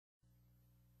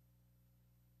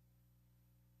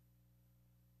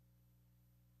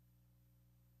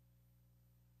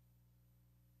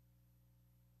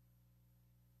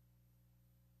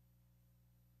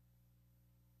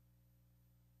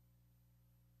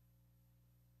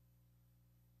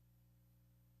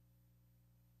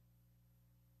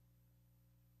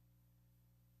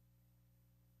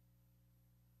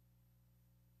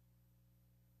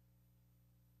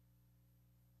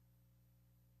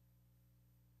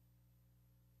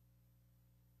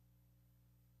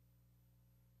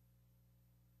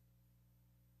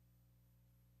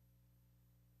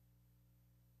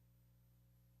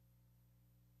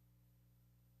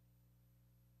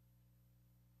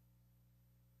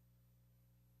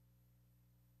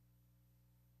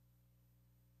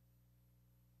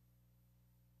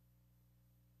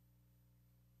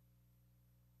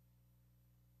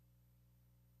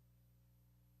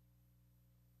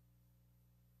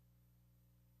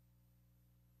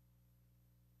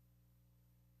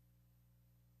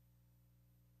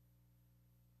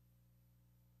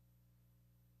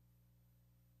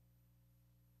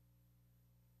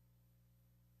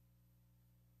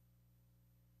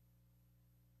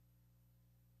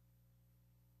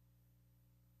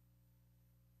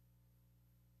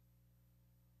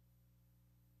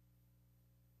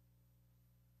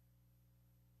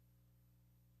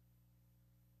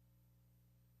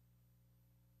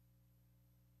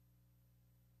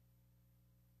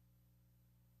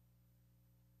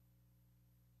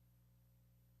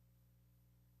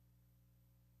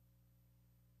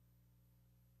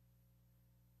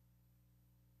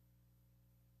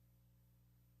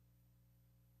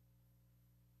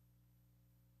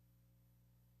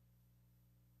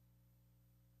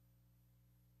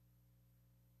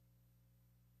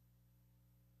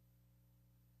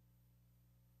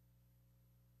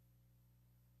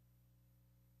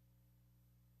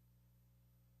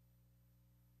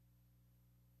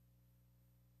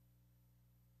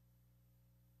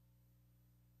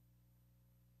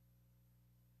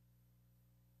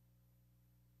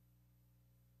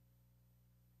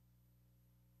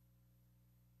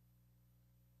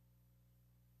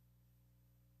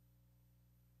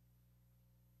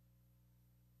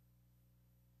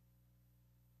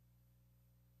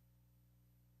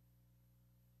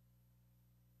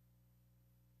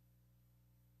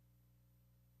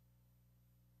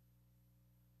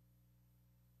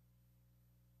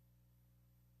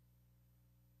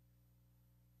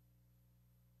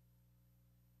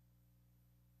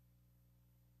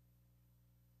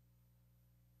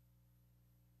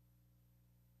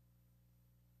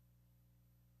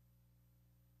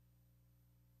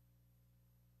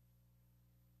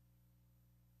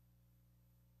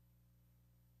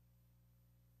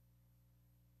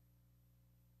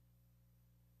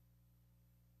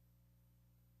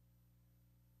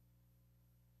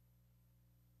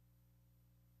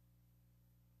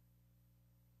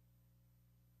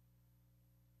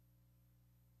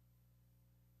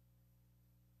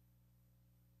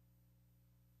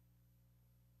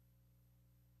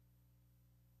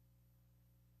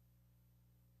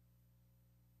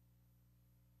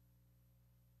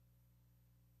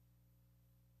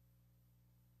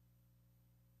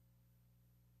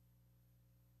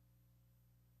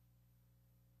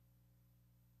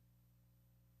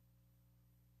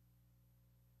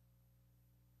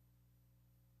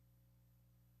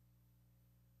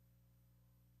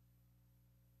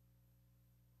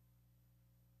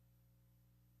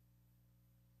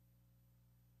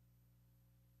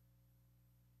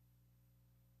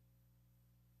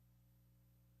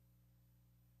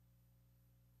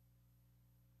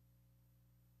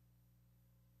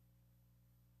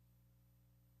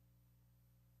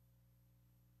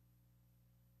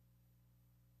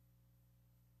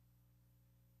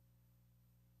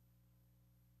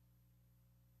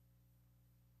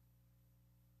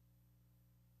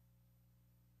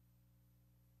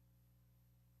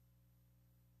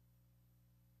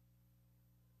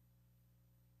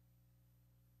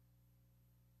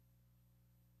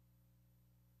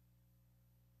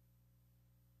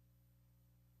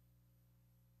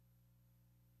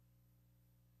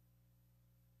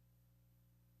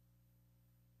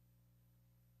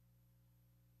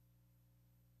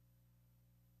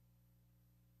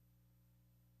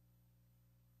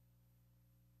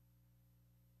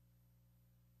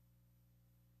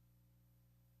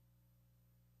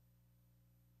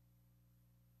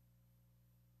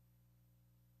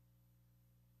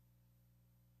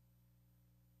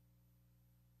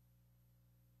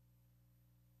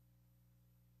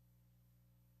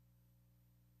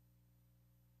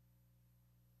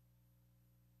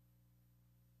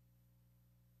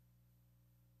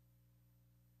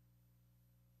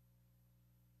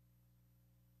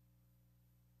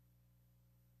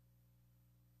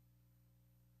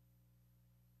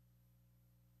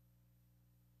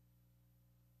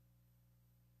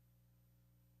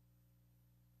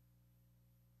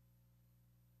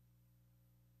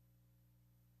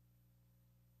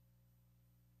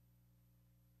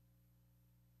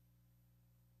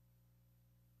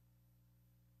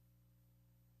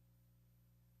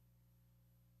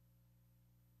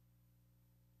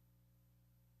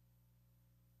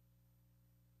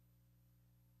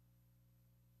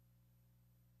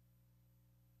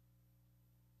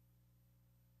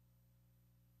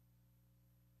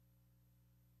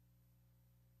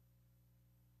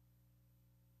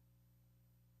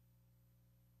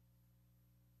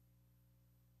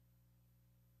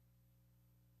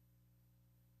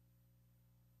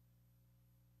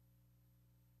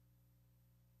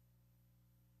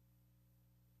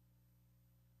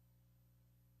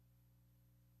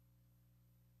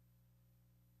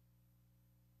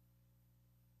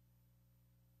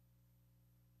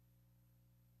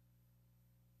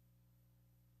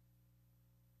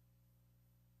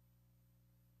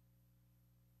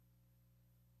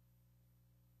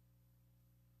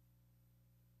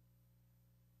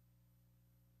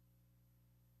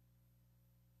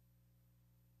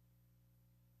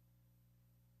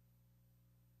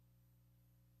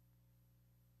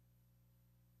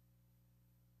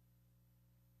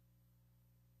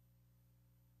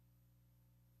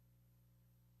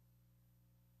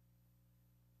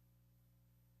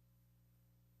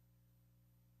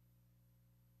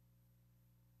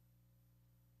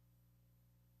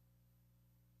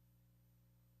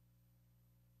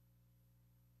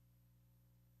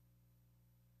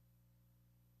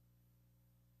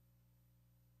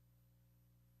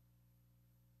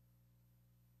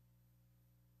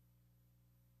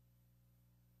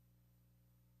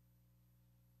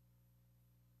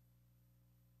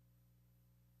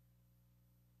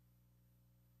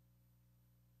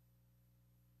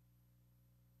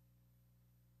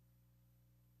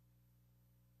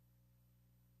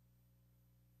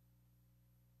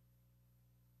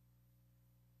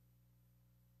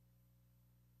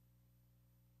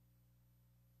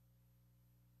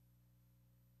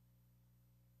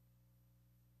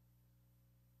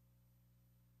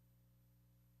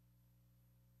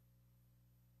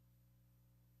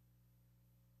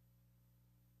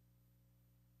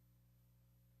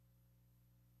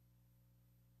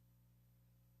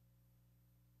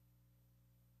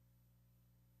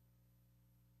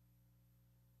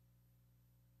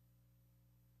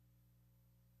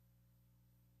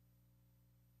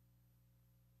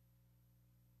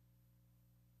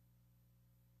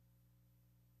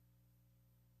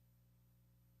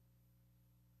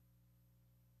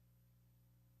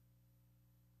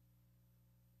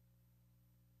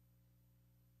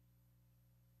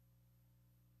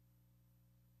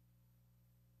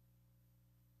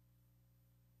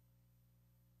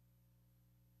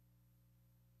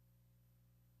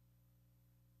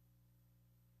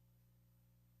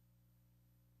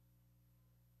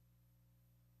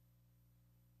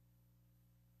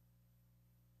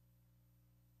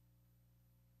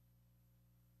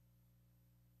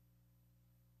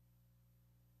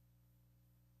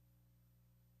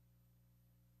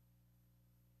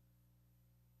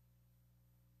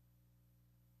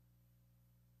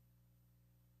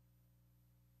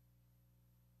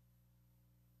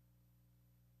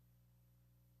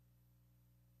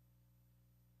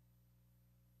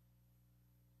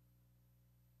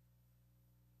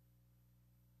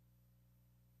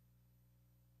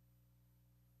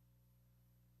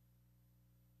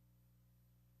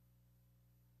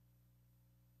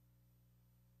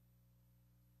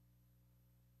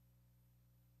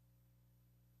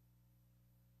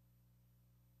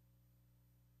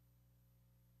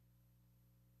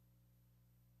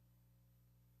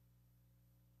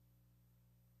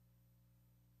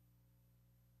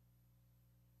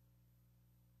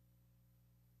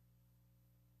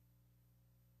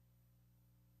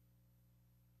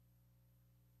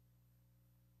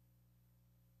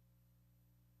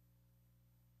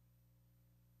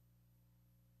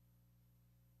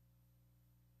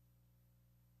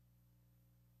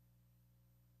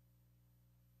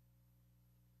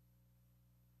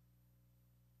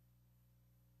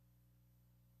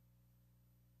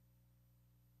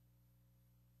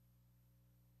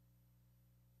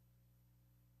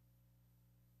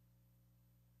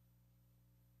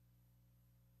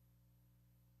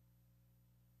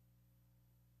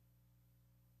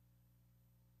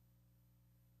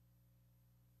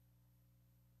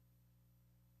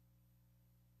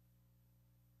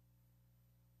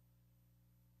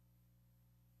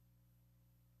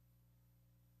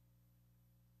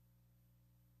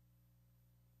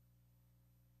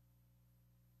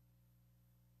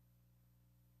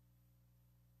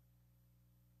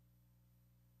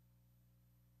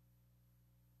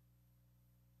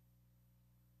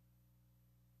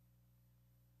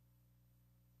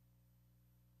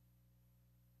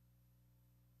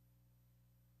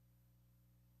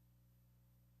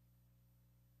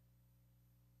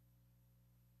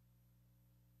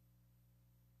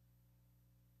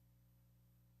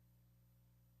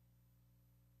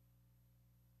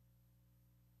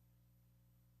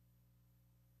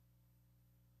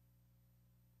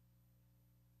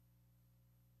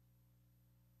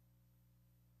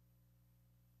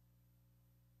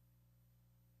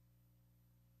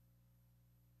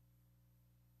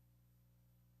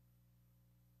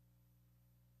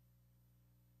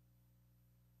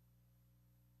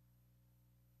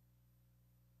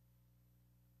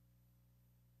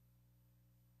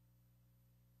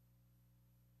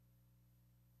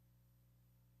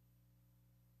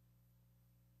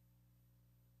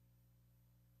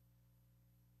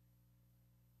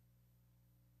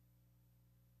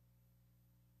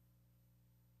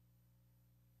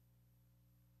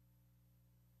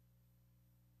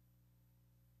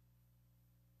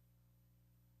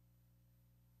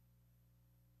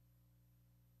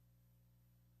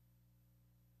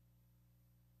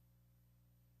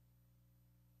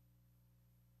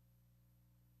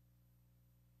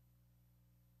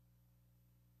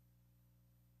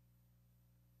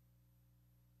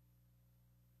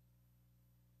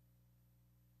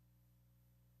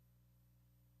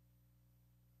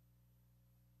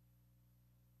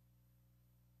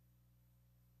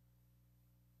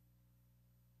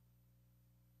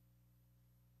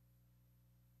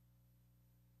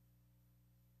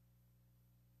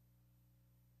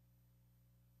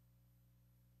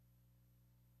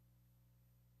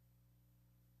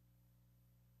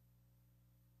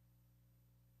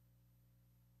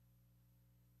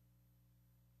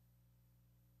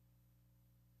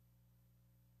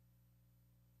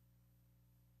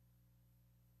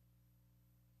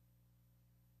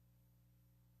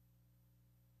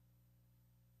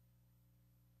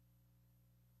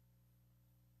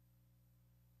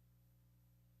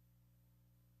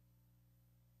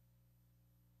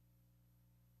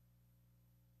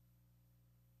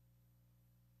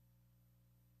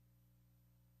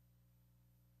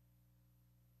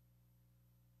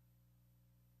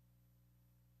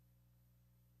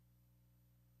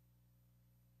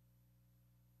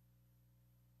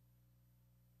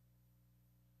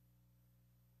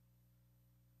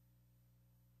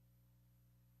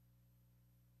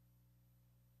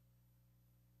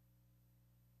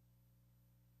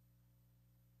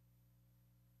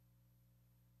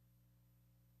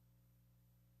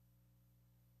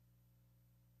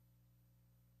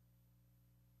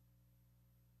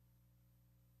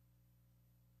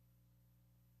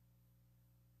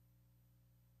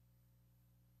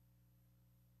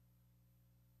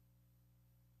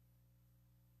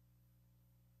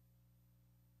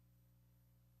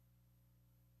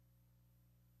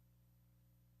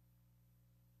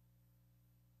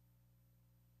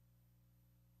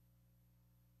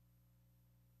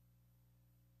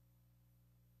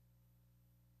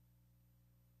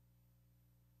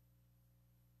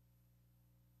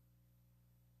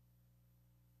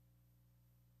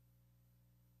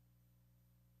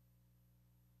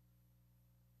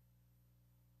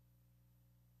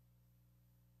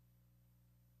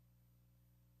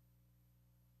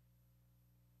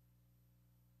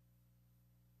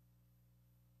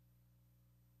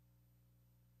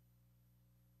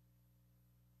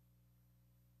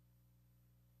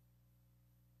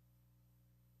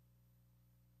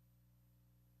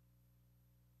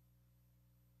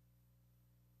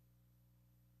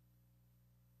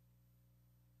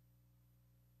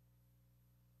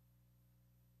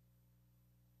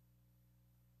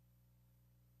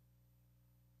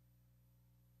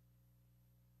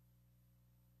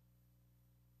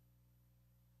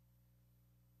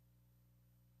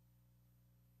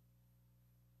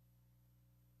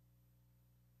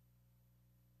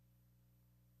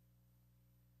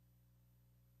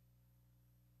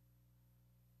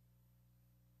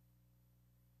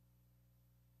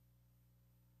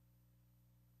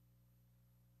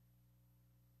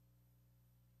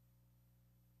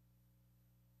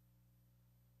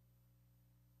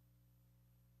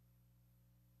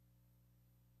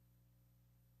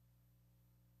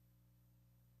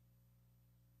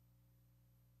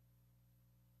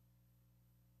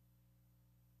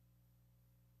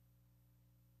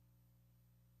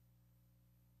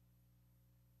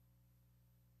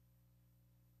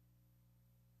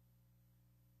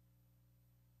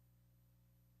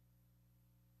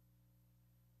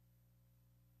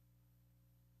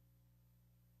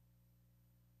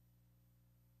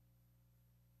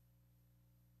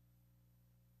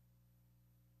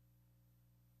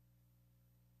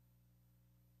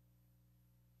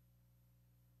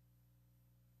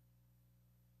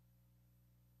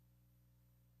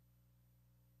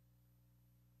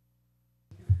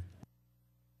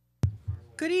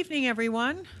Good evening,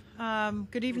 everyone.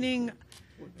 Good evening,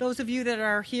 those of you that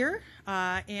are here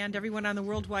and everyone on the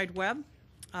World Wide Web.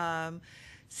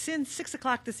 Since 6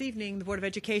 o'clock this evening, the Board of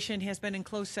Education has been in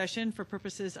closed session for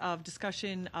purposes of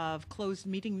discussion of closed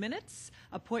meeting minutes,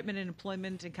 appointment and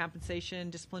employment and compensation,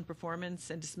 discipline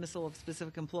performance, and dismissal of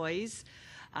specific employees,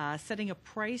 setting a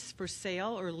price for sale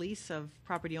or lease of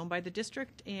property owned by the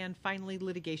district, and finally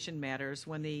litigation matters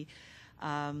when the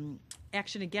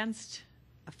action against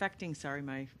affecting, sorry,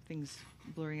 my thing's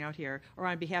blurring out here, or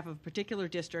on behalf of a particular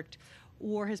district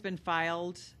or has been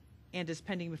filed and is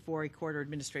pending before a court or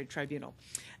administrative tribunal.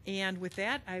 And with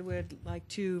that, I would like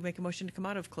to make a motion to come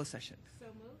out of closed session. So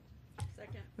moved.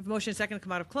 Second. We have a motion and a second to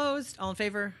come out of closed. All in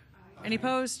favor? Aye. Any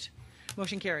opposed?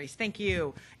 Motion carries. Thank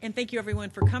you. And thank you,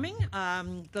 everyone, for coming,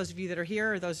 those of you that are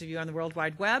here or those of you on the World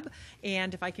Wide Web.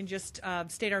 And if I can just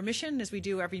state our mission, as we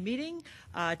do every meeting,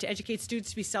 to educate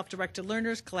students to be self-directed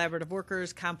learners, collaborative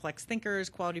workers, complex thinkers,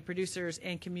 quality producers,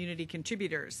 and community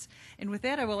contributors. And with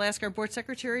that, I will ask our Board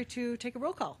Secretary to take a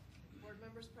roll call. Board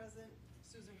members present: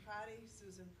 Susan Crotty,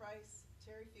 Susan Price,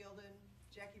 Terry Fielden,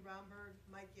 Jackie Romberg,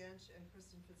 Mike Yench, and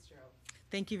Kristen Fitzgerald.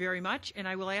 Thank you very much, and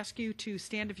I will ask you to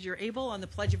stand if you're able on the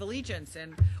Pledge of Allegiance.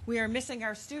 And we are missing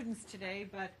our students today,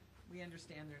 but we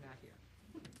understand they're not here.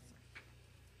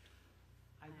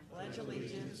 I pledge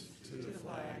allegiance to the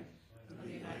flag of the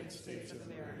United States of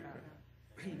America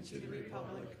and to the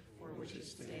republic for which it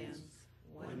stands,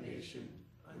 one nation,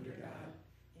 under God,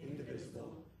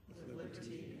 indivisible, with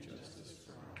liberty and justice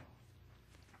for all.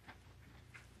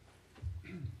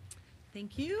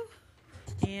 Thank you.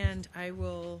 And I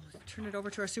will turn it over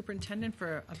to our superintendent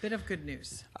for a bit of good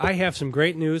news. I have some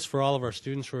great news for all of our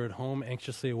students who are at home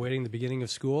anxiously awaiting the beginning of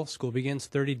school. School begins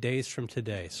 30 days from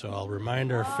today, so I'll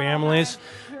remind our families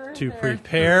to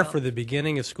prepare for the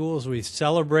beginning of school as we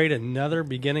celebrate another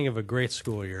beginning of a great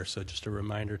school year. So just a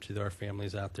reminder to our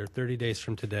families out there, 30 days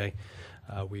from today,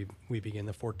 we begin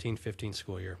the 14-15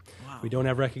 school year. Wow. We don't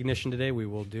have recognition today. We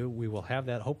will have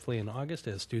that hopefully in August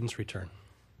as students return.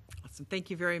 Awesome. Thank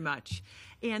you very much.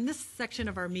 And this section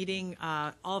of our meeting,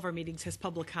 all of our meetings, has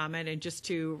public comment. And just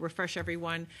to refresh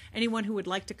everyone, anyone who would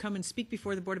like to come and speak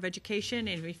before the Board of Education,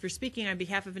 and if you're speaking on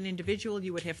behalf of an individual,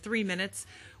 you would have 3 minutes.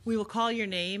 We will call your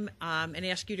name and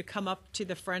ask you to come up to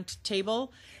the front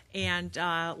table and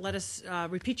let us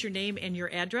repeat your name and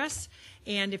your address.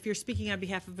 And if you're speaking on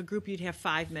behalf of a group, you'd have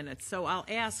 5 minutes. So I'll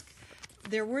ask,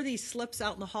 there were these slips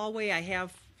out in the hallway. I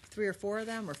have 3 or 4 of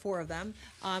them, or 4 of them.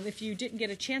 If you didn't get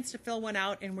a chance to fill one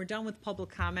out and we're done with public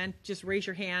comment, just raise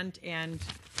your hand and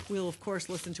we'll, of course,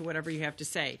 listen to whatever you have to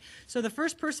say. So the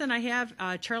first person I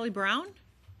have, Charlie Brown.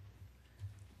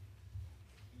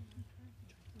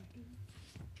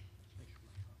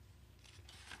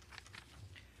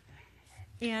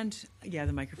 And, yeah,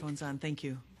 the microphone's on. Thank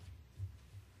you.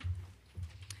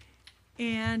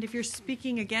 And if you're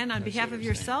speaking again on behalf of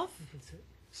yourself,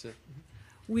 Sit.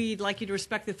 we'd like you to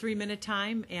respect the 3-minute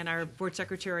time, and our board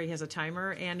secretary has a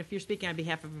timer. And if you're speaking on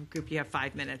behalf of a group, you have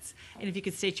 5 minutes. And if you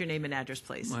could state your name and address,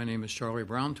 please. My name is Charlie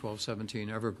Brown, 1217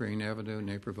 Evergreen Avenue,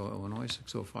 Naperville, Illinois,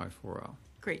 60540.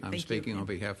 Great, I'm thank speaking you. on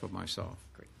behalf of myself.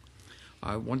 Great.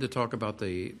 I wanted to talk about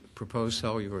the proposed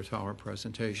cellular tower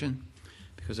presentation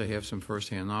because I have some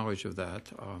firsthand knowledge of that.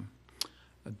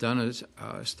 I've done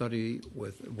a study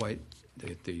with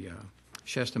the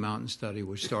Shasta Mountain study,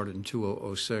 which started in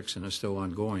 2006 and is still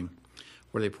ongoing,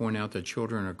 where they point out that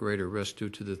children are at greater risk due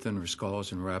to the thinner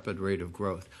skulls and rapid rate of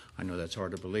growth. I know that's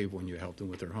hard to believe when you help them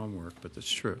with their homework, but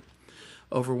that's true.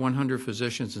 Over 100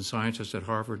 physicians and scientists at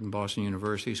Harvard and Boston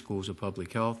University schools of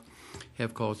public health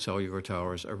have called cellular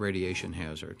towers a radiation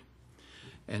hazard.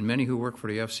 And many who work for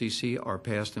the FCC are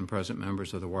past and present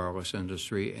members of the wireless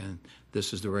industry, and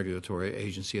this is the regulatory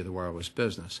agency of the wireless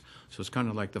business. So it's kind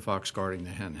of like the fox guarding the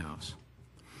hen house.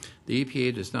 The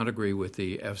EPA does not agree with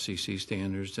the FCC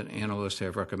standards, and analysts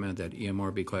have recommended that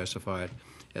EMR be classified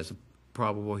as a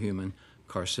probable human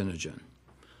carcinogen.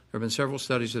 There have been several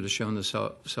studies that have shown the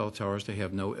cell towers to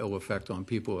have no ill effect on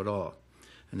people at all.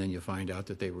 And then you find out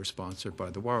that they were sponsored by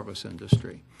the wireless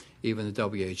industry. Even the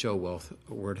WHO,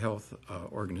 World Health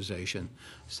Organization,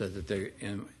 said that they,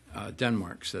 in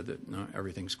Denmark, said that no,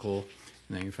 everything's cool.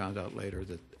 And then you found out later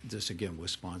that this, again,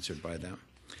 was sponsored by them.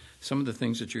 Some of the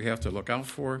things that you have to look out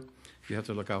for, you have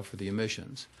to look out for the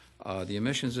emissions. The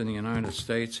emissions in the United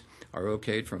States are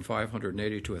okayed from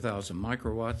 580 to 1,000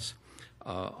 microwatts.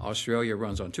 Australia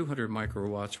runs on 200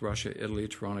 microwatts, Russia, Italy,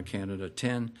 Toronto, Canada,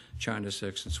 10, China,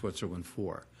 6, and Switzerland,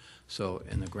 4. So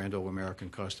in the grand old American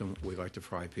custom, we like to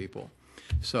fry people.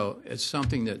 So it's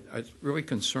something that really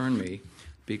concerned me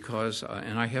because,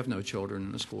 and I have no children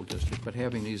in the school district, but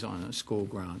having these on a school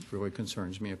ground really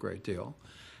concerns me a great deal.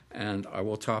 And I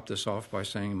will top this off by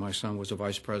saying my son was a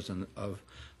vice president of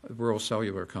a rural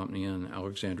cellular company in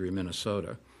Alexandria,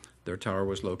 Minnesota. Their tower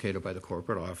was located by the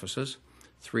corporate offices.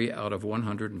 3 out of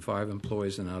 105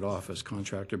 employees in that office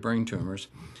contracted brain tumors,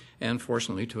 and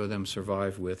fortunately 2 of them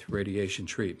survived with radiation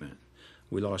treatment.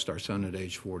 We lost our son at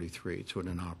age 43 to an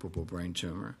inoperable brain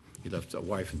tumor. He left a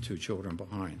wife and 2 children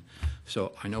behind.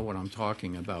 So I know what I'm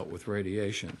talking about with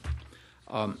radiation.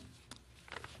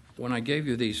 When I gave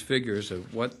you these figures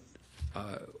of what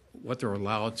they're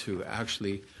allowed to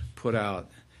actually put out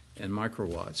in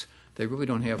microwatts, they really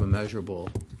don't have a measurable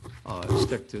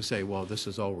stick to say, well, this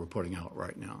is all we're putting out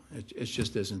right now. It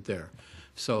just isn't there.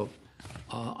 So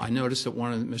I noticed that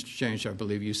Mr. James, I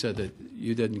believe you said that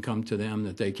you didn't come to them,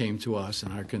 that they came to us,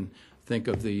 and I can think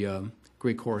of the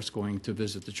Greek chorus going to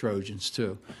visit the Trojans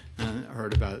too. And I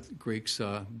heard about Greeks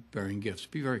bearing gifts.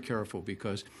 Be very careful,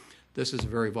 because this is a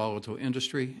very volatile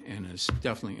industry, and it's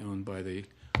definitely owned by the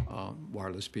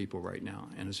wireless people right now,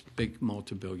 and it's a big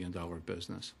multi-billion-dollar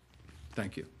business.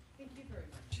 Thank you. Thank you very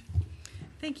much.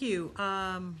 Thank you.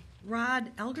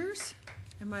 Rod Elders,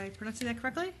 am I pronouncing that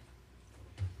correctly?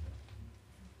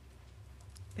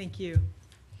 Thank you.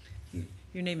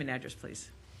 Your name and address, please.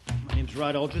 My name's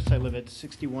Rod Elders. I live at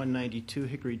 6192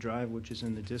 Hickory Drive, which is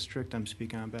in the district. I'm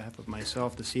speaking on behalf of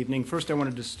myself this evening. First, I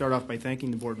wanted to start off by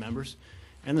thanking the board members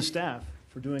and the staff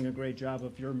for doing a great job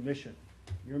of your mission.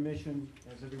 Your mission,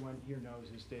 as everyone here knows,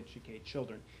 is to educate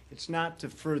children. It's not to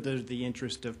further the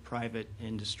interest of private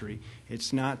industry.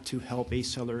 It's not to help a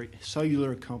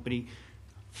cellular company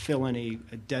fill in a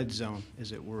dead zone,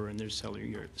 as it were, in their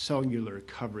cellular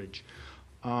coverage.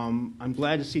 I'm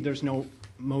glad to see there's no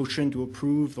motion to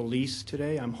approve the lease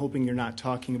today. I'm hoping you're not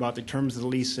talking about the terms of the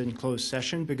lease in closed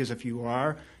session, because if you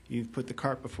are, you've put the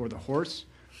cart before the horse.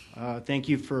 Thank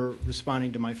you for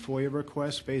responding to my FOIA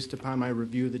request. Based upon my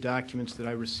review of the documents that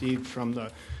I received from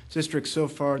the district so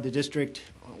far, the district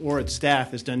or its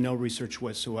staff has done no research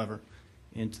whatsoever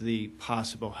into the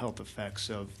possible health effects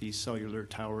of these cellular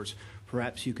towers.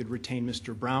 Perhaps you could retain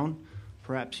Mr. Brown.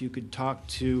 Perhaps you could talk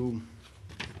to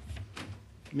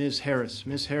Ms. Harris.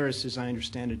 Ms. Harris, as I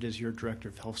understand it, is your Director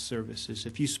of Health Services.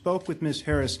 If you spoke with Ms.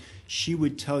 Harris, she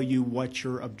would tell you what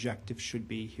your objective should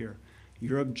be here.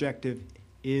 Your objective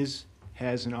is,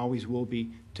 has, and always will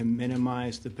be to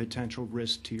minimize the potential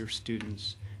risk to your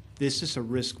students. This is a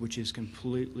risk which is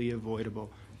completely avoidable.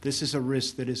 This is a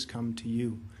risk that has come to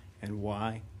you. And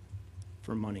why?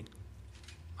 For money.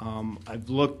 I've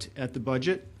looked at the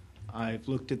budget. I've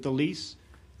looked at the lease.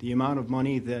 The amount of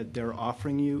money that they're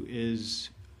offering you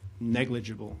is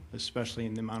negligible, especially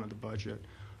in the amount of the budget.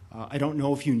 I don't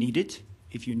know if you need it.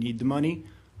 If you need the money,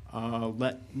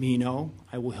 let me know.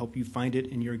 I will help you find it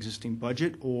in your existing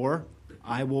budget, or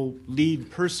I will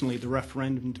lead personally the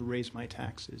referendum to raise my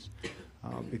taxes,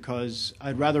 because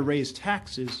I'd rather raise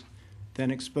taxes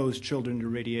than expose children to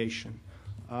radiation.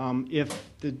 If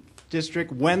the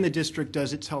district, when the district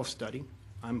does its health study,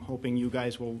 I'm hoping you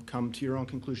guys will come to your own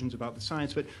conclusions about the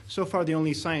science, but so far the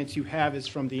only science you have is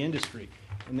from the industry,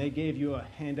 and they gave you a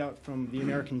handout from the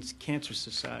American Cancer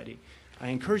Society. I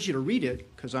encourage you to read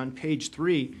it, because on page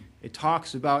 3 it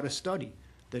talks about a study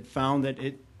that found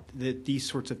that these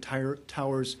sorts of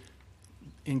towers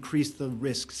increase the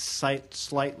risk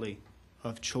slightly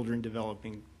of children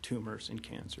developing tumors and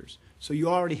cancers. So you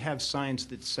already have science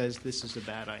that says this is a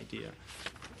bad idea.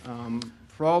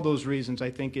 For all those reasons, I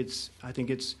think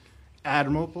it's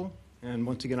admirable, and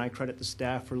once again I credit the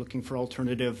staff for looking for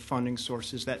alternative funding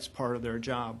sources. That's part of their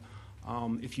job.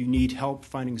 If you need help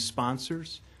finding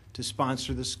sponsors to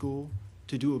sponsor the school,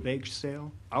 to do a bake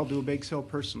sale, I'll do a bake sale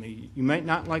personally. You might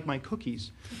not like my cookies,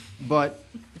 but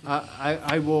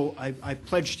I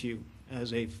pledge to you,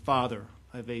 as a father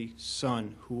of a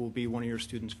son who will be one of your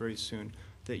students very soon,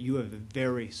 that you have a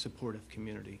very supportive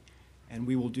community, and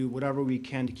we will do whatever we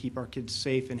can to keep our kids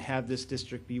safe and have this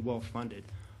district be well funded.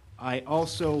 I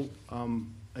also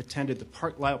attended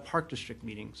the Lisle Park District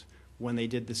meetings when they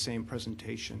did the same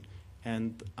presentation,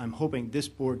 and I'm hoping this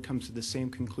board comes to the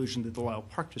same conclusion that the Lisle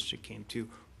Park District came to,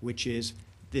 which is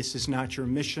this is not your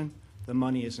mission, the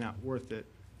money is not worth it,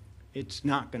 it's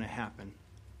not going to happen.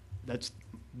 That's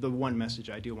the one message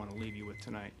I do want to leave you with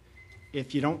tonight.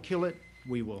 If you don't kill it,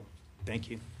 we will.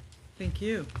 Thank you. Thank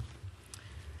you.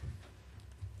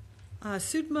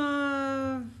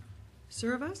 Sudma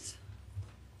Suravas?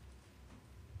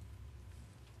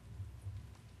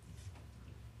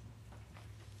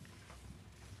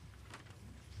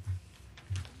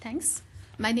 Thanks.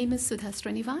 My name is Sudha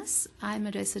Srinivas. I'm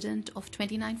a resident of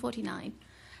 2949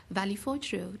 Valley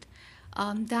Forge Road.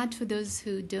 That, for those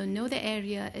who don't know the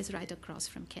area, is right across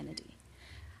from Kennedy.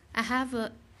 I have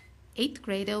a 8th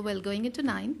grader while going into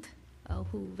 9th,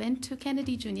 who went to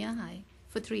Kennedy Junior High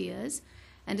for 3 years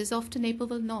and is off to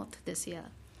Naperville North this year.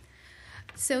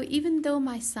 So even though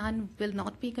my son will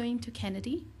not be going to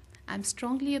Kennedy, I'm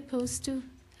strongly opposed to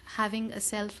having a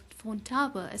cell phone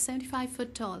tower, a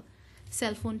 75-foot tall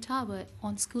cell phone tower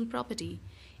on school property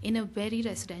in a very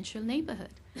residential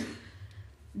neighborhood.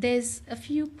 There's a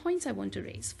few points I want to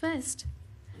raise. First,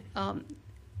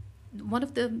 one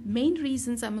of the main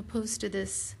reasons I'm opposed to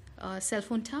this cell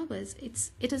phone towers,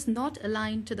 it is not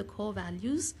aligned to the core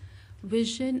values,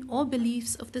 vision, or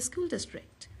beliefs of the school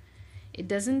district. It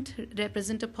doesn't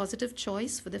represent a positive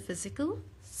choice for the physical,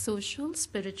 social,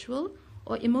 spiritual,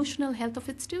 or emotional health of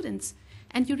its students.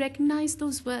 And you recognize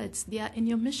those words. They are in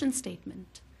your mission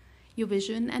statement, your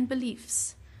vision and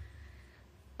beliefs.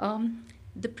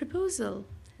 The proposed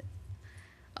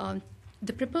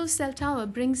cell tower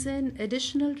brings in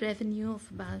additional revenue of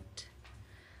about,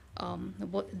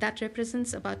 that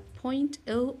represents about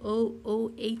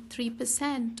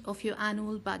 0.00083% of your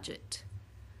annual budget.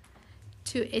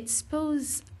 To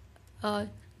expose a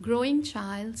growing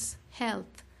child's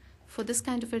health for this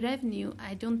kind of a revenue,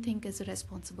 I don't think is a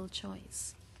responsible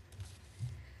choice.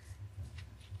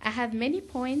 I have many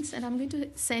points, and I'm going to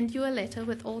send you a letter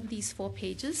with all these 4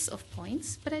 pages of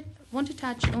points, but I want to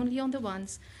touch only on the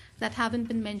ones that haven't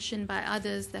been mentioned by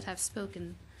others that have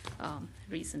spoken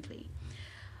recently.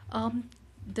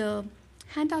 The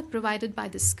handout provided by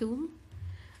the school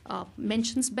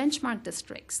mentions benchmark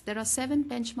districts. There are 7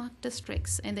 benchmark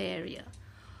districts in the area.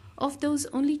 Of those,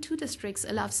 only 2 districts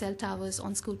allow cell towers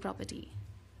on school property,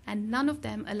 and none of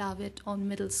them allow it on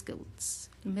middle school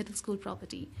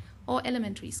property or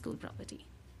elementary school property.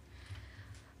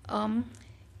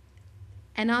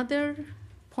 Another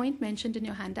point mentioned in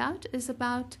your handout is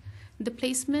about the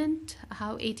placement,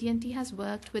 how AT&T has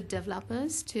worked with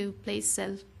developers to place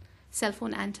cell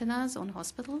phone antennas on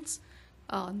hospitals.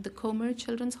 The Comer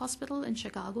Children's Hospital in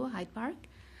Chicago, Hyde Park,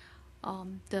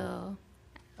 the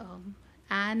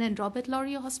Anne and Robert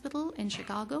Laurier Hospital in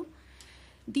Chicago.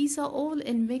 These are all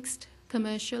in mixed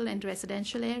commercial and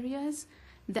residential areas.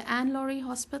 The Anne Laurier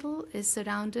Hospital is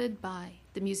surrounded by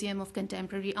the Museum of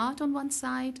Contemporary Art on one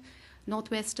side,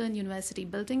 Northwestern University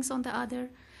buildings on the other.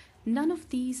 None of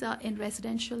these are in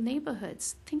residential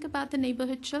neighborhoods. Think about the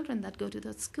neighborhood children that go to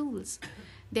those schools.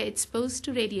 They're exposed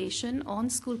to radiation on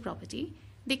school property.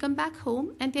 They come back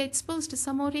home and they're exposed to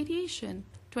some more radiation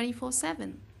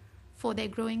 24/7 for their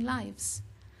growing lives.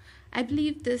 I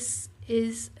believe this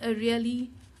is a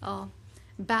really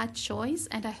bad choice,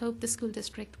 and I hope the school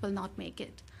district will not make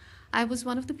it. I was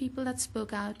one of the people that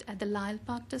spoke out at the Lyle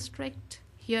Park District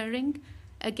hearing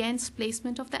against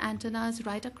placement of the antennas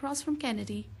right across from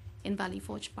Kennedy in Valley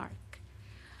Forge Park.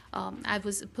 I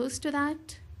was opposed to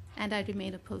that, and I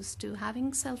remain opposed to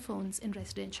having cell phones in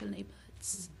residential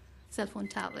neighborhoods, cell phone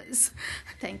towers.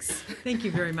 Thanks. Thank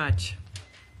you very much.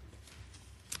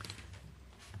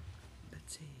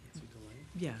 Betsy.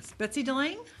 Yes, Betsy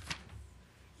Delane?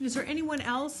 Is there anyone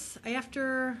else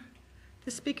after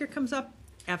the speaker comes up?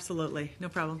 Absolutely, no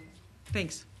problem.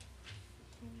 Thanks.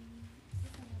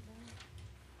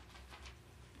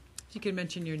 If you could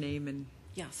mention your name and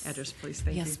Yes. address, please.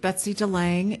 Thank you. Yes, Betsy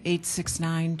DeLang,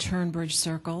 869 Turnbridge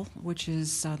Circle, which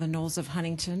is the Knolls of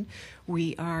Huntington.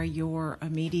 We are your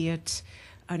immediate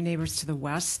neighbors to the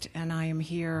west, and I am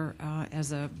here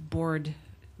as a board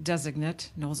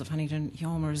designate, Knolls of Huntington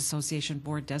Homeowners Association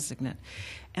board designate.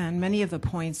 And many of the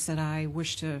points that I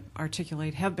wish to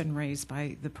articulate have been raised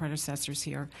by the predecessors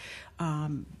here.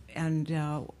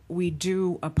 We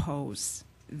do oppose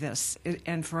this.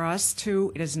 And for us,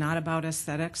 too, it is not about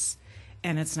aesthetics,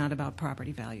 and it's not about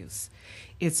property values.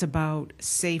 It's about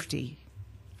safety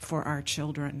for our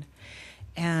children.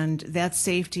 And that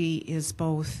safety is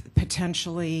both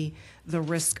potentially the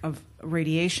risk of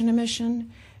radiation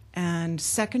emission and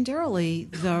secondarily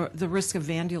the risk of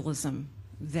vandalism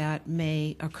that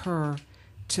may occur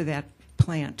to that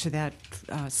plant, to that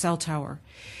cell tower.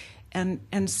 And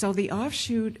so the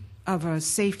offshoot of a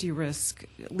safety risk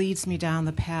leads me down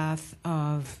the path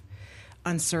of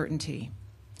uncertainty.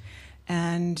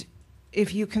 And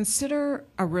if you consider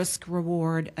a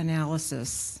risk-reward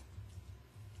analysis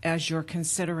as you're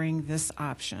considering this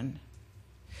option,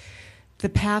 the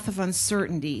path of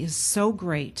uncertainty is so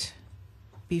great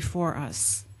before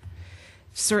us.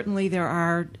 Certainly there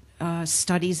are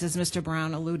studies, as Mr.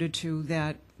 Brown alluded to,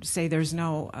 that say there's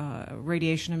no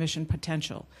radiation emission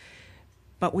potential.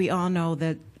 But we all know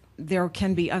that there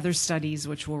can be other studies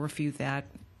which will refute that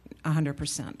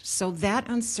 100%. So that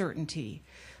uncertainty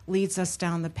leads us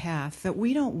down the path that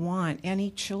we don't want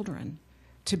any children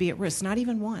to be at risk, not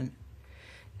even one.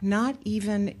 Not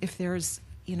even if there's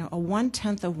a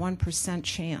 0.1%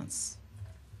 chance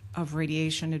of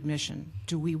radiation admission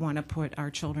do we want to put our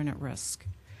children at risk?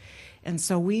 And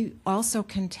so we also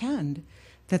contend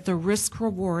that the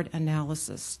risk-reward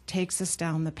analysis takes us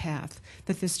down the path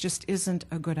that this just isn't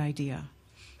a good idea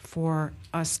for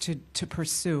us to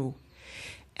pursue.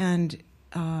 And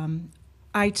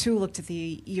I, too, looked at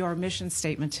your mission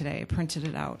statement today. I printed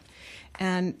it out.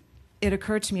 And it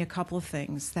occurred to me a couple of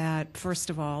things. That, first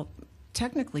of all,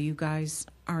 technically you guys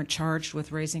aren't charged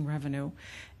with raising revenue.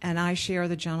 And I share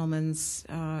the gentleman's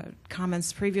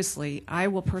comments previously. I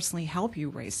will personally help you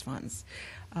raise funds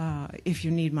if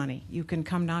you need money. You can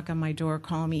come knock on my door,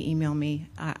 call me, email me.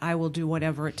 I will do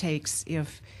whatever it takes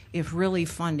if really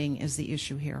funding is the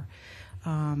issue here.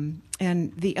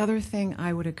 And the other thing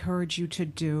I would encourage you to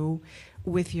do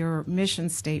with your mission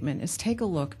statement is take a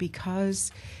look,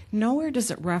 because nowhere does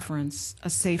it reference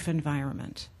a safe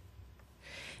environment.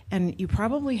 And you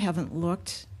probably haven't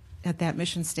looked at that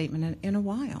mission statement in a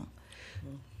while.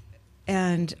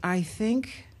 And I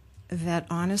think that,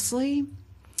 honestly,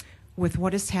 with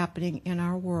what is happening in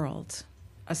our world,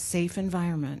 a safe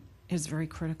environment is very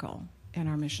critical in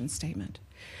our mission statement.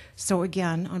 So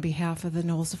again, on behalf of the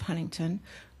Knolls of Huntington,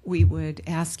 we would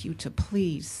ask you to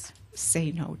please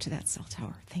say no to that cell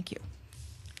tower. Thank you.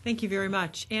 Thank you very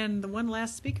much. And the one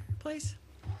last speaker, please.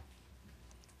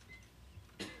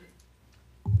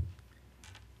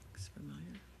 Looks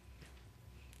familiar.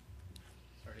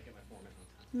 Sorry to get my format on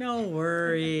time. No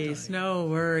worries. No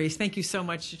worries. Thank you so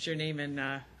much. It's your name and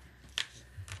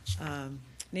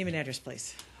address,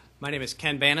 please. My name is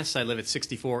Ken Banis. I live at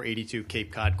 6482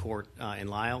 Cape Cod Court in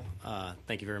Lisle.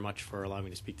 Thank you very much for allowing me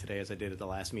to speak today, as I did at the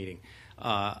last meeting.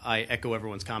 I echo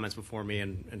everyone's comments before me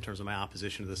in terms of my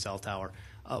opposition to the cell tower.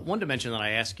 One dimension that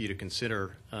I ask you to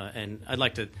consider, and I'd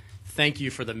like to thank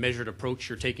you for the measured approach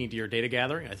you're taking to your data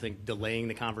gathering. I think delaying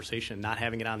the conversation, not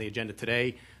having it on the agenda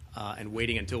today, and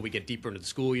waiting until we get deeper into the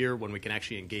school year when we can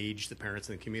actually engage the parents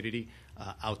in the community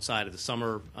outside of the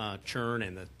summer churn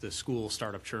and the school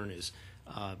startup churn is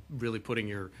really putting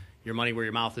your money where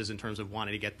your mouth is in terms of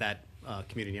wanting to get that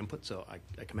community input. So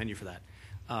I commend you for that.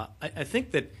 I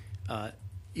think that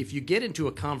if you get into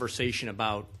a conversation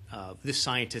about this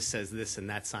scientist says this and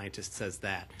that scientist says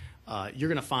that, you're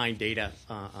going to find data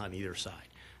on either side.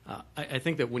 I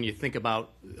think that when you think about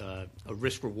a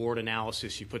risk-reward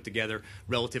analysis, you put together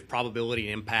relative probability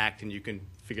and impact, and you can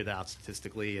figure that out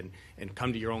statistically and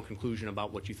come to your own conclusion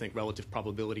about what you think relative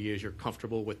probability is. You're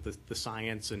comfortable with the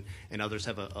science, and others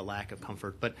have a lack of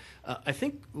comfort. But I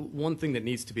think one thing that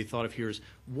needs to be thought of here is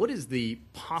what is the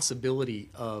possibility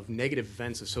of negative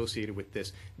events associated with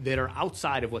this that are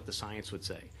outside of what the science would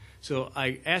say. So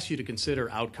I ask you to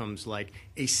consider outcomes like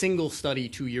a single study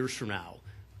 2 years from now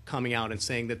coming out and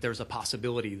saying that there's a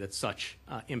possibility that such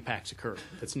impacts occur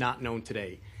that's not known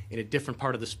today. In a different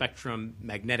part of the spectrum,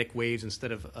 magnetic waves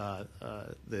instead of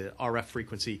the RF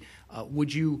frequency,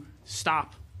 would you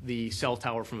stop the cell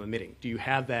tower from emitting? Do you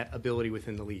have that ability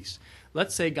within the lease?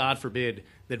 Let's say, God forbid,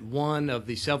 that one of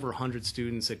the several hundred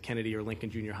students at Kennedy or Lincoln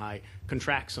Junior High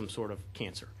contracts some sort of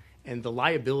cancer. And the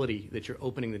liability that you're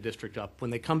opening the district up,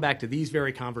 when they come back to these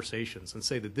very conversations and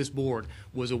say that this board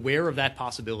was aware of that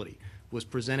possibility, was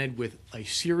presented with a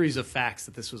series of facts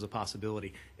that this was a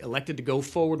possibility, elected to go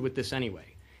forward with this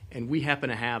anyway, and we happen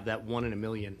to have that 1 in a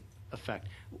million effect.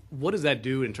 What does that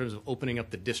do in terms of opening up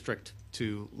the district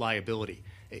to liability?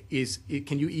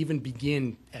 Can you even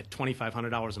begin at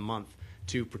 $2,500 a month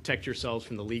to protect yourselves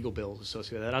from the legal bills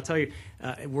associated with that? I'll tell you,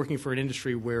 working for an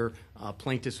industry where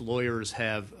plaintiffs' lawyers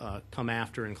have come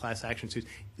after in class action suits,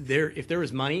 if there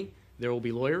is money, there will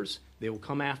be lawyers. They will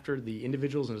come after the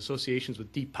individuals and associations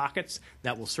with deep pockets.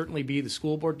 That will certainly be the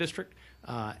school board district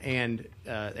and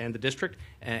the district.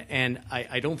 And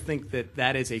I don't think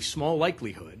that is a small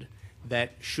likelihood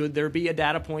that should there be a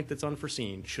data point that's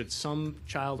unforeseen, should some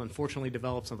child unfortunately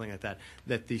develop something like that,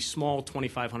 that the small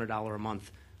 $2,500 a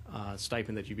month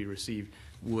stipend that you'd be received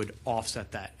would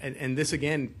offset that. And this,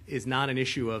 again, is not an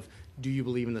issue of do you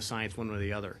believe in the science one way or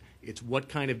the other. It's what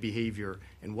kind of behavior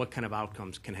and what kind of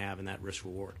outcomes can have in that risk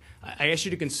reward. I ask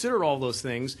you to consider all those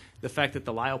things, the fact that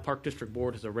the Lisle Park District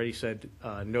Board has already said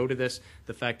no to this,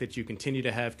 the fact that you continue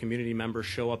to have community members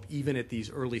show up even at these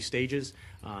early stages,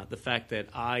 the fact that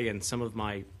I and some of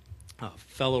my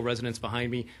fellow residents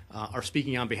behind me are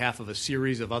speaking on behalf of a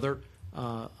series of other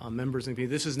members in the community.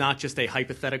 This is not just a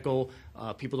hypothetical.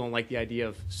 People don't like the idea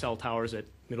of cell towers at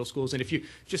middle schools. And if you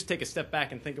just take a step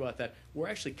back and think about that, we're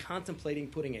actually contemplating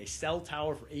putting a cell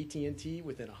tower for AT&T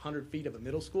within 100 feet of a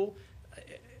middle school.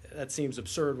 That seems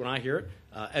absurd when I hear it.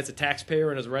 As a taxpayer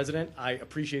and as a resident, I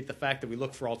appreciate the fact that we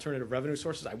look for alternative revenue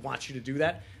sources. I want you to do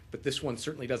that. but this one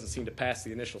certainly doesn't seem to pass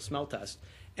the initial smell test.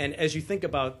 And as you think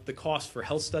about the cost for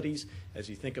health studies, as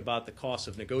you think about the cost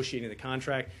of negotiating the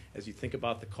contract, as you think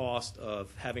about the cost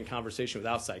of having conversation with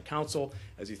outside counsel,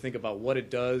 as you think about what it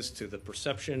does to the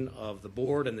perception of the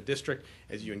board and the district,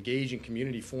 as you engage in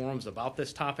community forums about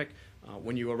this topic,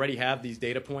 when you already have these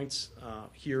data points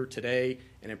here today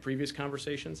and in previous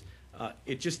conversations,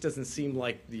 it just doesn't seem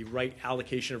like the right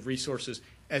allocation of resources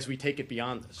as we take it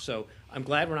beyond this. So I'm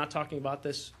glad we're not talking about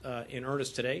this in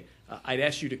earnest today. I'd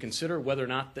ask you to consider whether or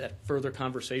not that further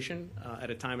conversation at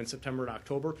a time in September and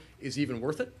October is even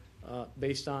worth it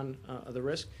based on the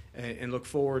risk, and look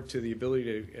forward to the ability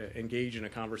to engage in a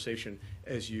conversation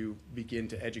as you begin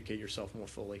to educate yourself more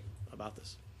fully about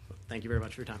this. Thank you very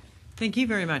much for your time. Thank you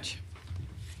very much.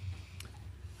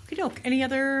 Okey doke. Any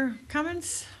other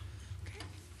comments? Okay.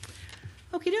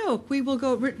 Okey doke. We will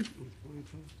go.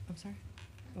 I'm sorry.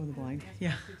 Oh, the blind.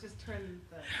 Yeah.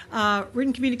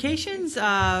 Written communications,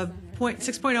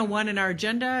 6.01 in our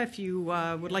agenda, if you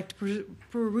would like to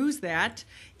peruse that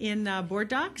in board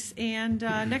docs. And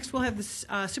next we'll have the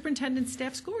superintendent's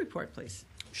staff school report, please.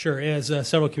 Sure. As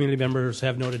several community members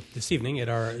have noted this evening, at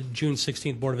our June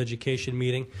 16th Board of Education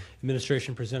meeting,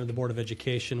 administration presented the Board of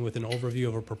Education with an overview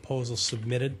of a proposal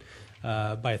submitted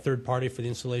by a third party for the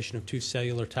installation of 2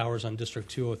 cellular towers on District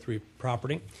 203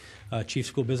 property. Chief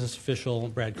School Business Official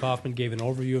Brad Kaufman gave an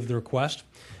overview of the request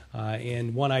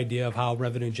and one idea of how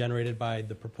revenue generated by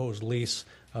the proposed lease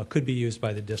could be used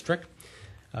by the district.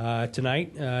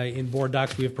 Tonight, in board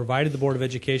docs, we have provided the Board of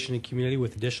Education and Community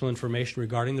with additional information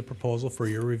regarding the proposal for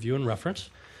your review and reference.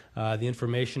 The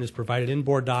information is provided in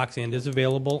board docs and is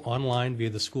available online via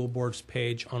the school board's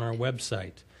page on our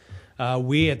website.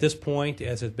 We, at this point,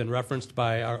 as has been referenced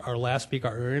by our last speaker,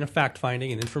 are in a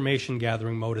fact-finding and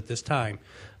information-gathering mode at this time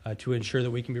to ensure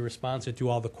that we can be responsive to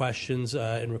all the questions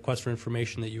and requests for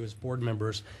information that you as board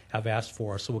members have asked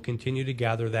for. So we'll continue to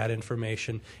gather that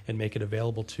information and make it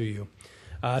available to you.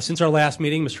 Since our last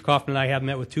meeting, Mr. Kaufman and I have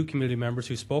met with 2 community members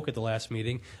who spoke at the last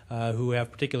meeting who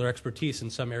have particular expertise in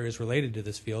some areas related to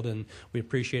this field, and we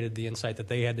appreciated the insight that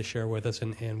they had to share with us,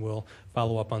 and we'll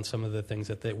follow up on some of the things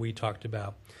that we talked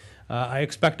about. I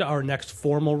expect our next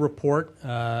formal report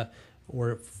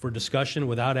or for discussion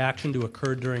without action to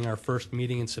occur during our first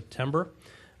meeting in September.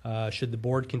 Should the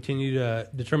board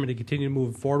determine to continue to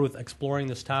move forward with exploring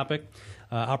this topic,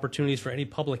 opportunities for any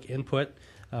public input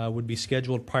would be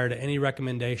scheduled prior to any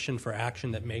recommendation for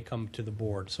action that may come to the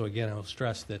board. So again, I'll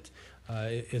stress that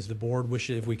as the board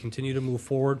wishes, if we continue to move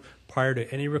forward prior to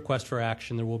any request for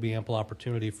action, there will be ample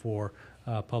opportunity for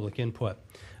public input.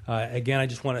 Again, I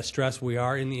just want to stress we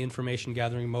are in the information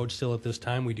gathering mode still at this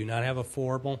time. We do not have a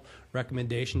formal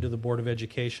recommendation to the Board of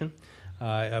Education.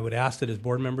 I would ask that as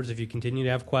board members, if you continue to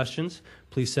have questions,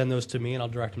 please send those to me and I'll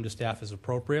direct them to staff as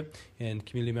appropriate. And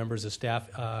community members, as staff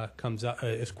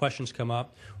as questions come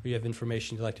up or you have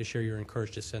information you'd like to share, you're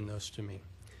encouraged to send those to me.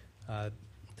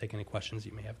 Take any questions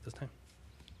you may have at this time.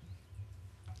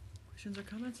 Questions or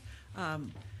comments?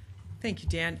 Thank you,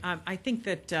 Dan. I think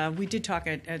that we did talk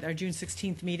at our June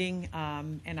 16th meeting,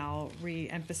 and I'll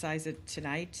re-emphasize it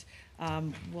tonight.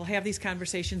 We'll have these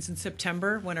conversations in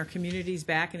September when our community's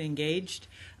back and engaged.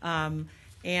 And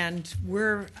I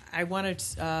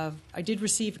did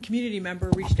receive a community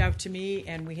member reached out to me,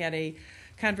 and we had a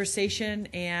conversation,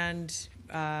 and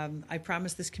I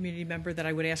promised this community member that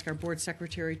I would ask our board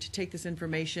secretary to take this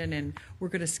information, and we're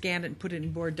going to scan it and put it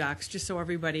in board docs just so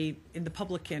everybody in the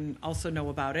public can also know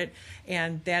about it.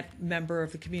 And that member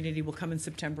of the community will come in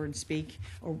September and speak,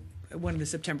 or one of the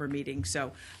September meetings.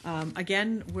 So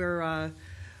again,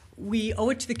 we owe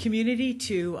it to the community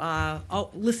to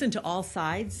listen to all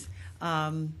sides.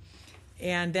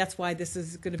 And that's why this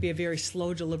is going to be a very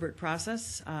slow, deliberate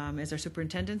process, as our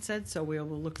superintendent said. So we will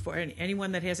look for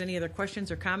anyone that has any other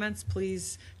questions or comments,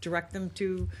 please direct them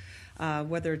to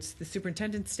whether it's the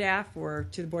superintendent's staff or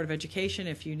to the Board of Education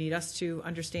if you need us to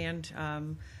understand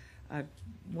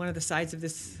one of the sides of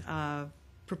this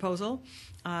proposal.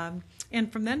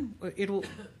 And from then,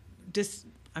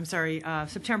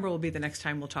 September will be the next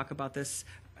time we'll talk about this.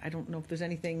 I don't know if there's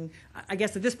anything, I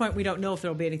guess at this point we don't know if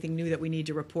there will be anything new that we need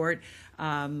to report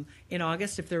in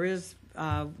August. If there is,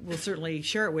 we'll certainly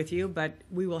share it with you, but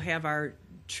we will have our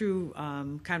true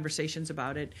conversations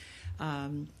about it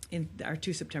in our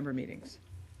 2 September meetings.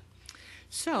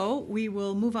 So we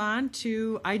will move on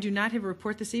to, I do not have a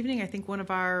report this evening. I think one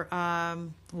of our,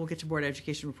 we'll get to board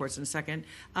education reports in a second.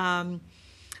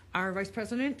 Our Vice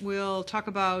President will talk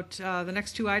about the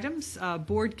next 2 items,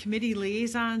 board committee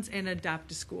liaisons and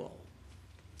adopt a school.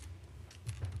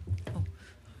 Oh,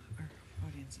 our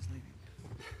audience is leaving.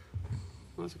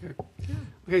 Well, that's okay. Yeah.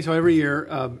 Okay, so every year,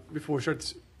 before we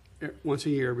start once a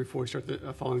year before we start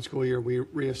the following school year, we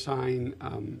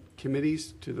reassign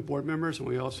committees to the board members, and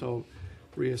we also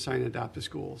reassign adopted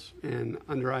schools. And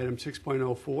under item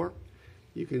 6.04,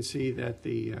 you can see that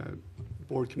the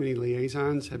board committee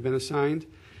liaisons have been assigned.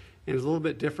 And it's a little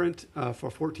bit different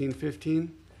for 14-15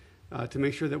 to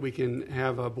make sure that we can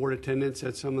have board attendance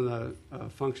at some of the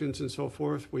functions and so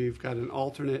forth. We've got an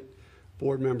alternate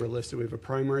board member listed. We have a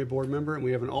primary board member, and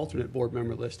we have an alternate board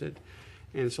member listed.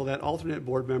 And so that alternate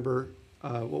board member,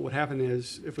 what would happen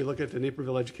is, if we look at the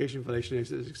Naperville Education Foundation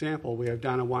as an example, we have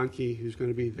Donna Wanke, who's going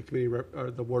to be the committee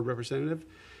or the board representative.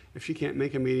 If she can't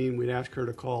make a meeting, we'd ask her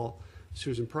to call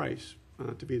Susan Price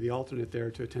to be the alternate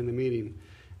there to attend the meeting.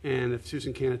 And if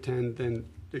Susan can't attend, then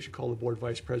they should call the board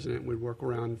vice president. We'd work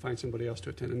around and find somebody else to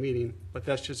attend a meeting. But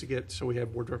that's just to get so we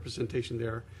have board representation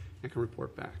there and can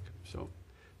report back. So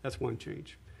that's one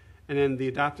change. And then the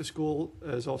adopted school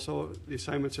is also, the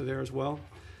assignments are there as well.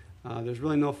 There's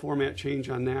really no format change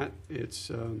on that. It's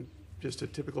just a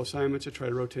typical assignment to try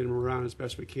to rotate them around as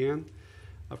best we can.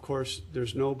 Of course,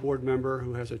 there's no board member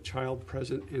who has a child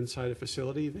present inside a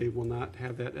facility. They will not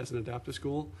have that as an adopted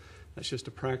school. That's just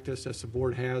a practice that the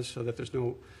board has so that there's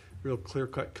no real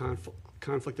clear-cut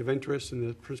conflict of interest, and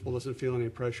the principal doesn't feel any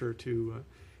pressure to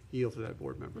yield to that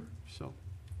board member. So,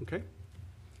 okay?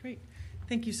 Great.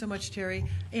 Thank you so much, Terry.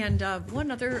 And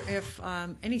one other, if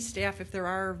any staff, if there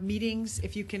are meetings,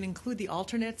 if you can include the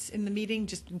alternates in the meeting,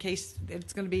 just in case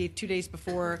it's going to be 2 days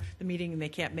before the meeting and they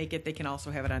can't make it, they can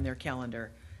also have it on their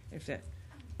calendar. If that.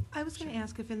 I was going to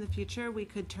ask if in the future we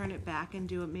could turn it back and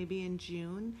do it maybe in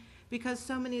June, because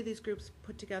so many of these groups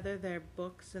put together their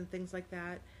books and things like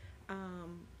that,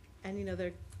 and you know,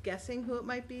 they're guessing who it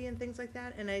might be and things like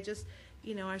that, and I just,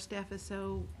 you know, our staff is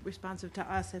so responsive to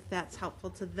us, if that's helpful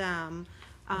to them.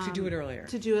 To do it earlier.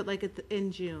 To do it like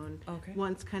in June. Okay.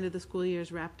 Once kind of the school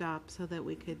year's wrapped up, so that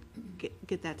we could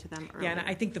get that to them early. Yeah, and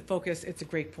I think the focus, it's a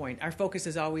great point. Our focus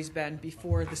has always been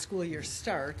before the school year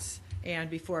starts and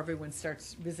before everyone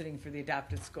starts visiting for the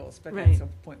adopted schools. But Right. that's a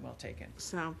point well taken.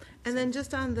 So, and then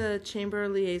just on the chamber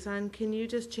liaison, can you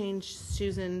just change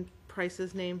Susan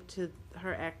Price's name to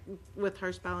her with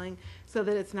her spelling, so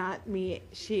that it's not me,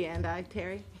 she, and I,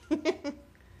 Terry?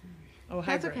 Oh,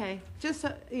 That's hybrid. okay. Just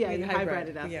yeah, you hybrid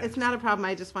it up. yeah. It's not a problem.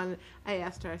 I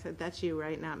asked her. I said, "That's you,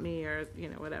 right? Not me," or you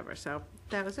know, whatever. So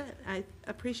that was it. I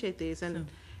appreciate these, and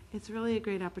it's really a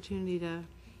great opportunity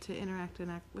to interact and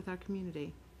act with our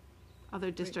community.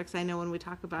 Other districts, I know when we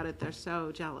talk about it, they're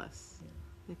so jealous.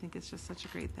 They think it's just such a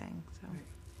great thing. So.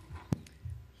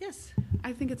 Yes.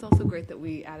 I think it's also great that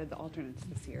we added the alternates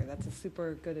this year. That's a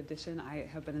super good addition. I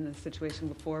have been in this situation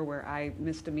before where I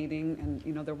missed a meeting and,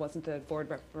 you know, there wasn't a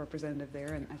board representative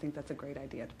there, and I think that's a great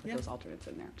idea to put those alternates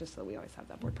in there, just so we always have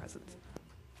that board presence.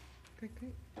 Great.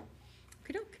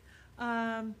 Okey-doke.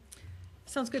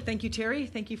 Sounds good. Thank you, Terry.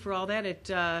 Thank you for all that. It's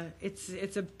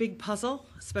a big puzzle,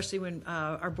 especially when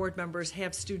our board members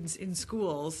have students in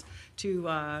schools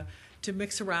to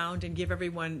mix around and give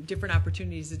everyone different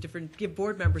opportunities, give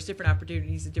board members different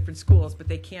opportunities at different schools, but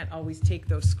they can't always take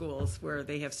those schools where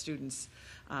they have students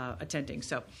attending.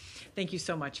 So thank you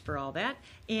so much for all that.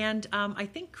 And I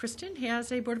think Kristen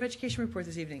has a Board of Education report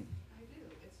this evening.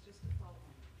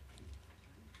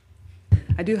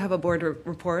 I do have a board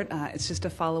report. It's just a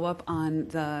follow-up on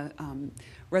the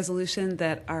resolution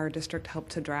that our district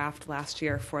helped to draft last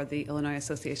year for the Illinois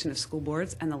Association of School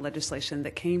Boards and the legislation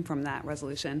that came from that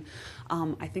resolution.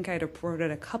 I think I had reported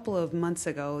a couple of months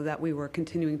ago that we were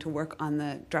continuing to work on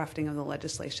the drafting of the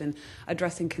legislation,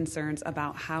 addressing concerns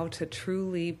about how to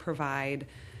truly provide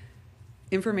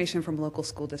information from local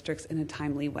school districts in a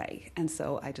timely way. And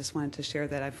so I just wanted to share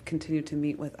that I've continued to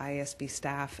meet with ISB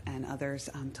staff and others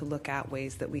to look at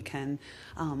ways that we can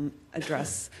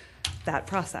address that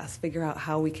process, figure out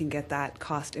how we can get that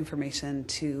cost information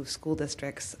to school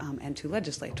districts and to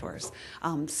legislators.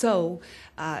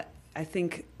 I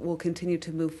think we'll continue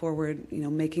to move forward, you know,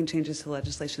 making changes to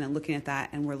legislation and looking at that,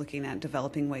 and we're looking at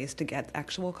developing ways to get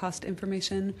actual cost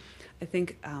information. I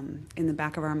think in the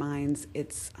back of our minds,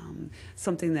 it's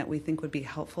something that we think would be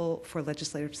helpful for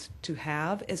legislators to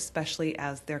have, especially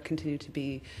as there continue to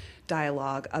be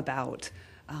dialogue about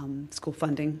school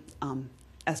funding.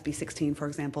 SB 16, for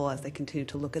example, as they continue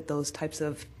to look at those types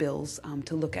of bills,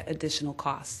 to look at additional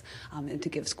costs, and to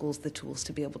give schools the tools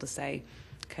to be able to say,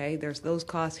 okay, there's those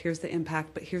costs, here's the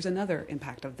impact, but here's another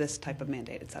impact of this type of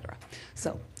mandate, et cetera.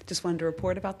 So just wanted to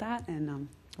report about that, and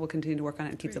we'll continue to work on it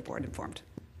and keep the board informed.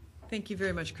 Thank you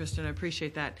very much, Kristen. I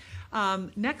appreciate that.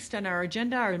 Next on our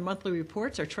agenda are monthly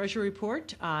reports, our treasury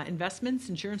report, investments,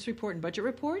 insurance report, and budget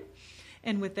report.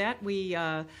 And with that, we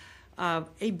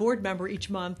a board member each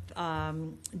month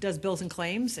does bills and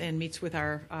claims and meets with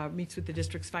the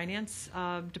district's finance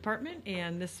department.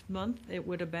 And this month it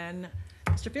would have been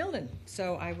Mr. Fielden.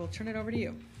 So I will turn it over to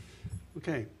you.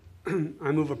 Okay.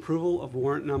 I move approval of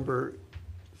warrant number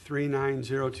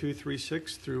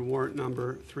 390236 through warrant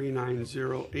number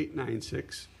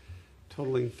 390896,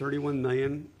 totaling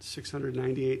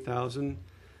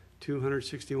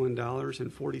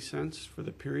 $31,698,261.40 for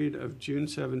the period of June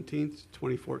 17th,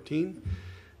 2014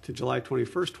 to July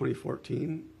 21st,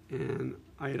 2014, and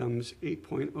items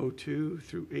 8.02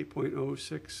 through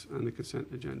 8.06 on the consent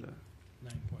agenda.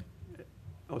 9 point.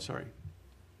 Oh, sorry.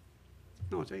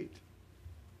 No, it's 8.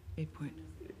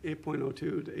 8.02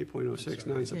 to 8.06,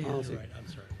 nine's a Yeah, policy. You're right, I'm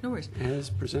sorry. No worries. As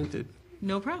presented.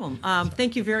 No problem.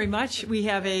 Thank you very much. We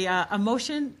have a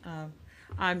motion.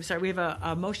 I'm sorry. We have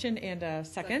a motion and a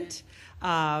second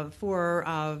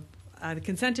for the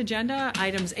consent agenda,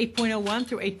 items 8.01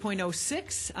 through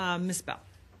 8.06. Ms. Bell.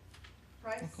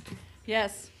 Price,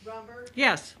 Yes. Romberg,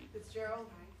 Yes. Fitzgerald,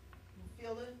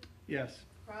 Fielden, Yes.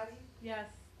 Prati, Yes.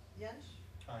 Yench.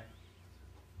 Aye.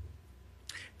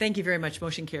 Thank you very much.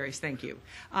 Motion carries. Thank you.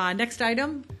 Next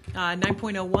item,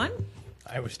 9.01.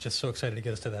 I was just so excited to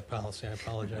get us to that policy. I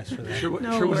apologize for that. Sure,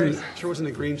 No sure wasn't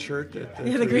the green shirt that.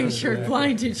 Yeah, the green shirt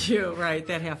blinded you. Right,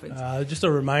 that happens. Just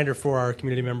a reminder for our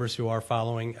community members who are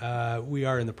following, we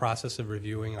are in the process of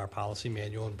reviewing our policy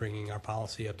manual and bringing our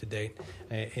policy up to date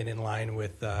and in line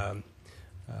with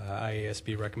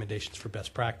IASB recommendations for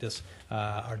best practice.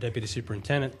 Our Deputy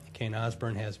Superintendent, Kane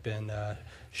Osborne, has been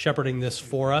shepherding this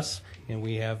for us, and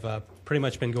we have pretty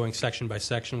much been going section by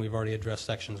section. We've already addressed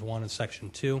sections 1 and section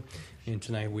 2, and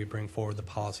tonight we bring forward the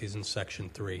policies in section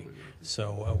 3.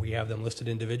 So we have them listed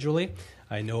individually.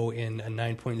 I know in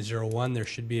 9.01 there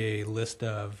should be a list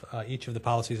of each of the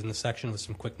policies in the section with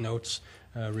some quick notes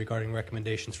regarding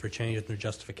recommendations for change and their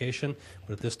justification.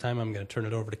 But at this time, I'm going to turn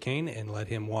it over to Kane and let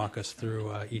him walk us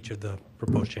through each of the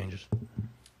proposed changes.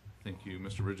 Thank you,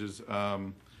 Mr. Ridges.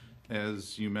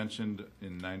 As you mentioned,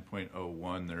 in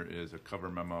 9.01, there is a cover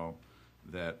memo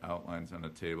that outlines on a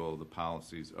table the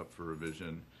policies up for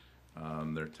revision,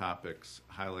 their topics,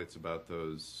 highlights about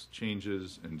those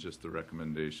changes, and just the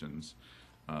recommendations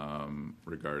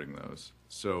regarding those.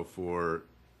 So for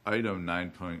item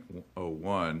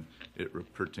 9.01,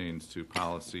 it pertains to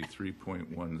policy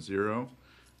 3.10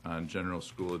 on general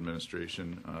school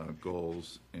administration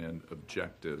goals and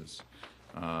objectives.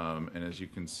 And as you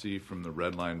can see from the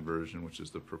red line version, which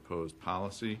is the proposed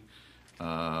policy,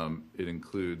 it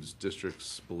includes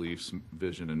district's beliefs,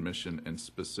 vision, and mission, and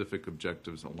specific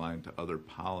objectives aligned to other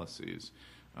policies.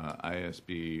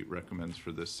 ISB recommends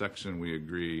for this section, we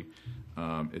agree,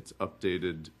 it's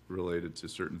updated related to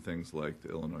certain things like the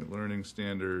Illinois Learning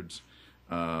Standards,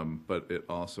 but it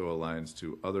also aligns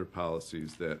to other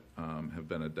policies that have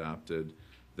been adopted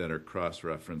that are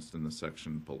cross-referenced in the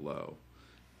section below.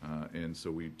 And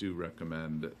so we do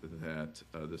recommend that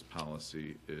this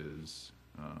policy is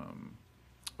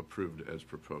approved as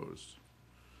proposed.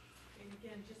 And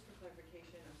again, just for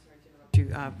clarification,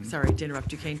 I'm sorry to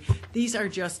interrupt you, Kane. These are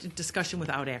just discussion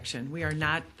without action. We are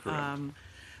not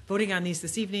voting on these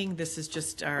this evening. This is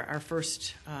just our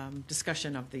first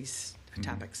discussion of these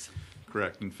topics.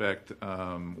 Correct. In fact,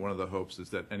 one of the hopes is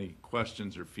that any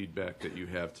questions or feedback that you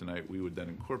have tonight, we would then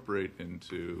incorporate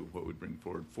into what we bring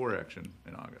forward for action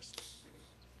in August.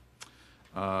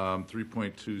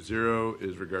 3.20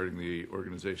 is regarding the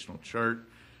organizational chart.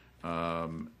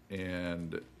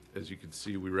 And as you can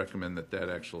see, we recommend that that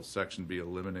actual section be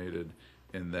eliminated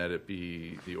and that it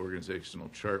be the organizational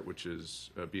chart, which is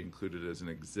be included as an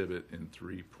exhibit in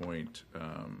 3.30,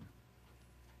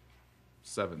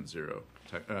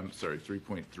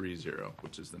 3.30,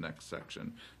 which is the next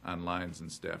section on lines and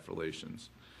staff relations.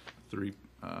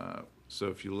 So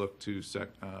if you look to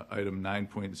item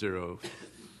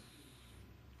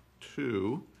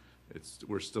 9.02,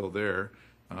 we're still there.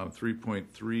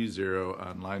 3.30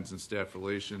 on lines and staff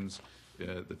relations.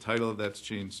 The title of that's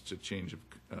changed to chain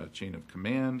of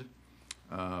command.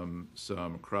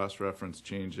 Some cross-reference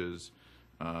changes.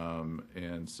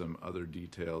 And some other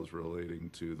details relating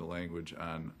to the language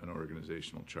on an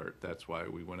organizational chart. That's why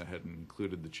we went ahead and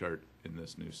included the chart in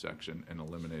this new section and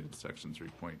eliminated section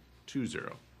 3.20.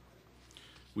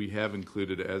 We have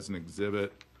included as an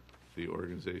exhibit the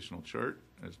organizational chart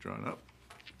as drawn up.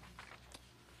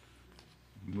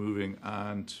 Moving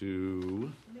on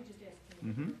to... Let me just ask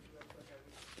real quick,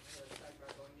 sidebar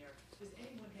going there. Does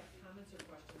anyone have comments or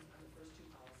questions on the first two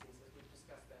policies as we've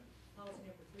discussed them? Policy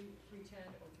number 310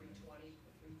 or 320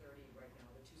 or 330 right now,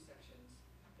 the two sections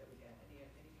that we had. Any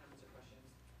comments or questions?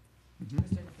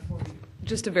 Kristen, before we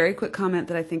Just a very quick comment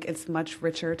that I think it's much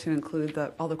richer to include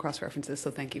all the cross-references,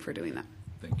 so thank you for doing that.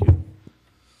 Thank you.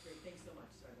 Great, thanks so much.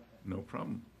 Sorry about that. No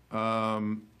problem.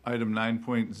 Item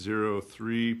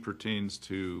 9.03 pertains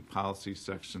to policy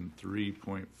section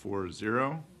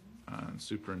 3.40 on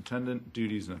superintendent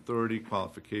duties and authority,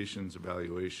 qualifications,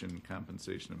 evaluation,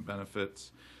 compensation, and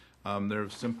benefits. There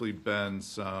have simply been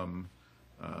some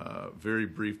very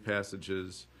brief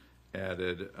passages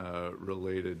added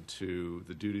related to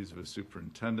the duties of a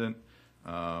superintendent.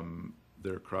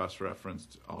 They're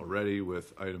cross-referenced already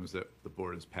with items that the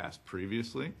board has passed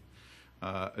previously.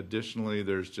 Additionally,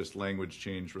 there's just language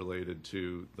change related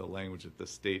to the language that the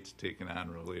state's taken on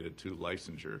related to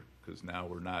licensure, because now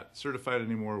we're not certified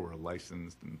anymore, we're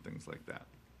licensed and things like that.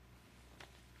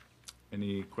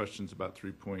 Any questions about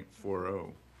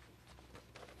 3.40?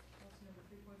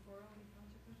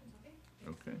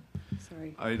 Okay.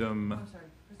 Sorry. Item. I'm sorry,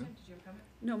 Kristen, did you have a comment?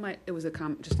 No, it was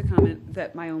just a comment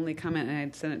that my only comment, and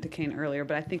I'd sent it to Kane earlier,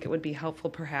 but I think it would be helpful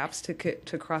perhaps to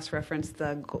cross-reference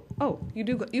you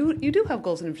do have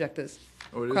goals and objectives.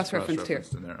 Oh, it is cross-referenced here.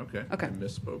 in there. Okay. Okay. I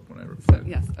misspoke when I wrote that.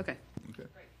 Yes. Okay. Okay.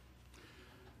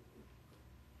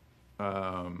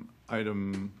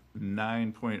 Item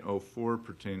 9.04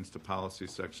 pertains to policy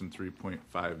section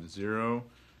 3.50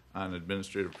 on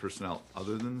administrative personnel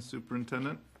other than the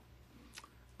superintendent.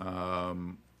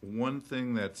 One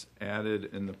thing that's added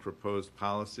in the proposed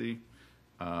policy,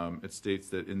 it states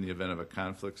that in the event of a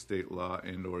conflict, state law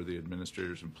and/or the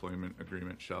administrator's employment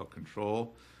agreement shall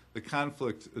control. The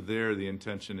conflict there, the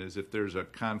intention is if there's a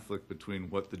conflict between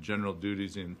what the general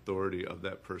duties and authority of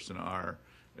that person are,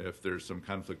 if there's some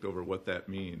conflict over what that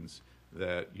means,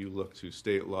 that you look to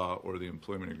state law or the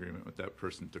employment agreement with that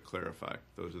person to clarify.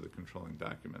 Those are the controlling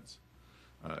documents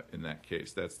in that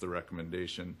case. That's the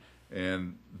recommendation.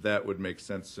 And that would make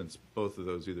sense since both of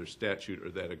those, either statute or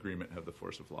that agreement, have the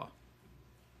force of law.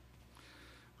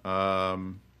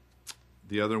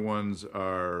 The other ones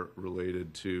are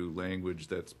related to language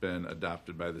that's been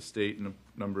adopted by the state in a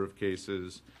number of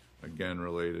cases, again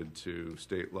related to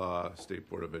state law, State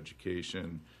Board of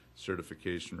Education,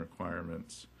 certification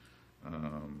requirements.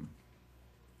 And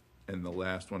the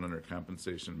last one under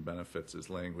compensation and benefits is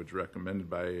language recommended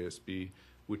by ASB,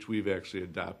 which we've actually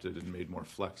adopted and made more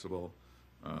flexible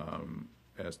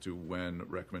as to when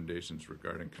recommendations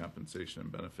regarding compensation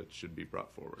and benefits should be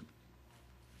brought forward.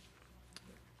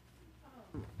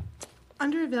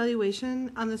 Under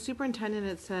evaluation, on the superintendent,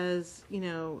 it says,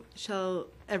 shall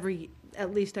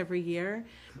at least every year.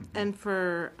 And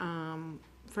for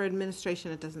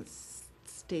administration, it doesn't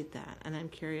state that. And I'm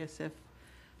curious if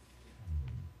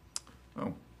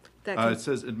It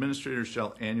says administrators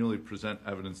shall annually present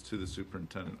evidence to the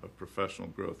superintendent of professional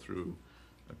growth through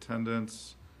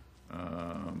attendance.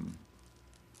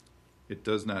 It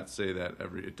does not say that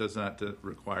it does not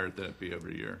require that it be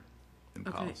every year in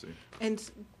policy. And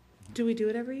do we do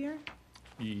it every year?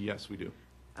 Yes, we do.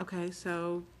 Okay,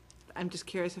 so I'm just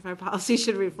curious if our policy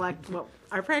should reflect what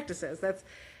our practice is.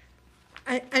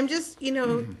 I'm just,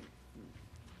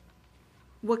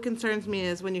 what concerns me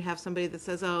is when you have somebody that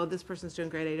says, oh, this person's doing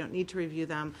great, I don't need to review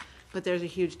them, but there's a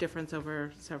huge difference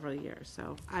over several years.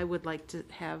 So I would like to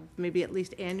have maybe at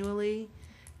least annually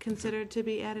considered to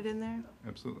be added in there.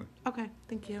 Absolutely. Okay,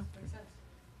 thank you.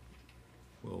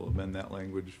 We'll amend that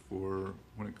language for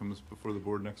when it comes before the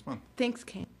board next month. Thanks,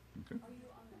 Kane. Okay.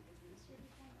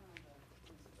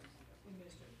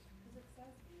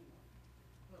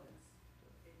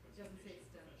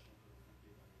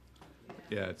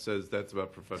 Yeah, it says that's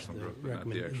about professional growth, but not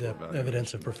the actual evaluation.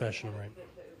 Evidence of professional, right?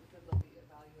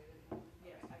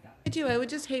 I would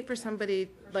just hate for somebody,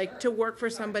 to work for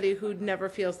somebody who never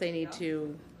feels they need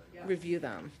to review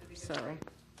them, so.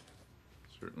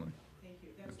 Certainly. Thank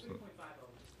you. That's 3.50.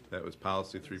 That was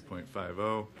policy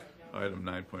 3.50, item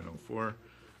 9.04.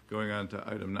 Going on to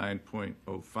item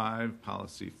 9.05,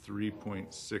 policy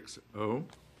 3.60.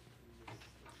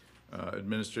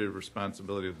 Administrative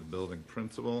responsibility of the building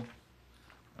principal.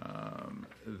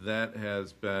 That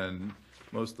has been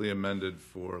mostly amended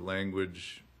for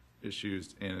language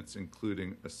issues, and it's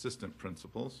including assistant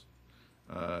principals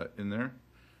in there.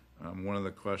 One of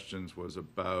the questions was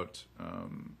about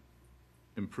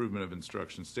improvement of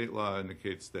instruction. State law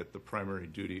indicates that the primary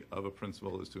duty of a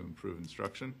principal is to improve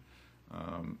instruction.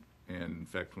 And in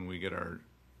fact, when we get our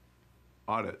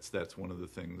audits, that's one of the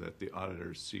things that the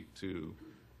auditors seek to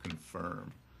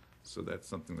confirm. So that's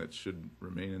something that should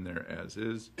remain in there as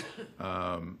is.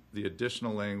 The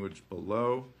additional language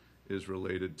below is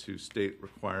related to state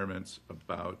requirements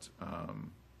about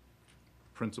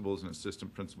principals and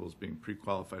assistant principals being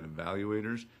pre-qualified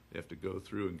evaluators. They have to go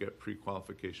through and get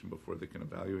pre-qualification before they can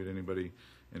evaluate anybody.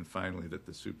 And finally, that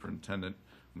the superintendent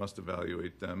must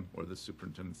evaluate them or the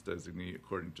superintendent's designee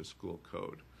according to school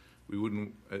code. We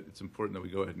wouldn't, it's important that we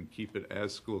go ahead and keep it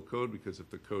as school code, because if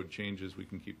the code changes, we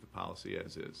can keep the policy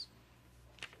as is.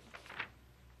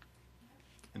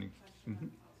 Any? Mm-hmm.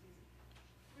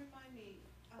 Remind me,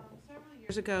 several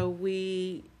years ago,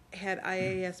 we had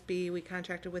IASB, we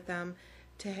contracted with them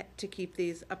to keep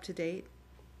these up to date.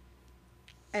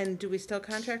 And do we still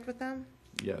contract with them?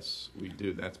 Yes, we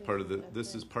do. That's part of the,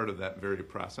 this is part of that very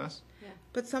process. Yeah.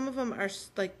 But some of them are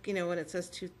like, you know, when it says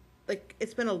like,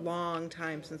 it's been a long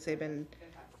time since they've been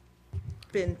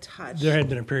touched. There had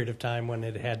been a period of time when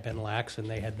it had been lax and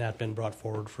they had not been brought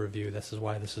forward for review. This is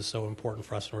why this is so important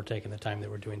for us, and we're taking the time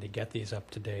that we're doing to get these up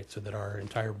to date so that our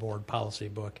entire board policy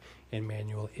book and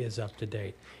manual is up to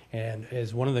date. And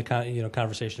as one of the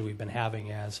conversations we've been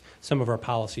having, as some of our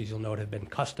policies, you'll note, have been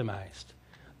customized,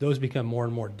 those become more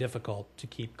and more difficult to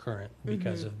keep current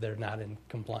because of they're not in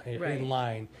in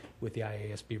line with the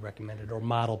IASB recommended or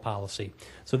model policy.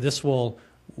 So this will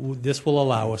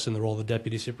allow us, in the role of the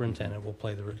deputy superintendent, will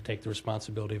take the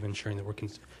responsibility of ensuring that we're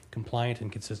compliant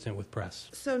and consistent with press.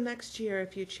 So next year,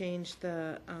 if you change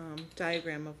the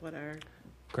diagram of what our...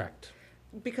 Correct.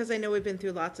 Because I know we've been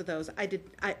through lots of those. I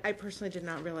personally did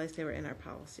not realize they were in our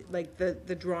policy, like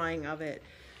the drawing of it.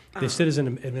 They sit as an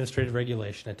administrative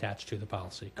regulation attached to the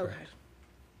policy, correct. Okay.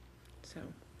 So,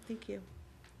 thank you.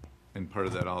 And part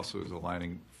of that also is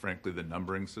aligning, frankly, the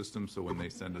numbering system. So when they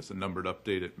send us a numbered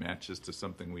update, it matches to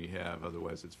something we have.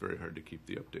 Otherwise, it's very hard to keep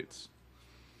the updates.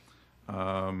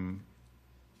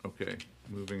 Okay,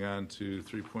 moving on to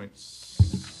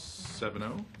 3.70.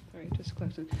 Sorry, just a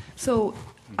question. So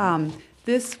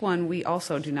this one, we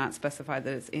also do not specify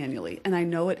that it's annually. And I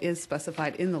know it is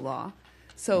specified in the law.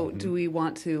 So do we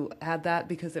want to add that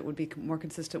because it would be more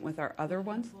consistent with our other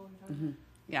ones?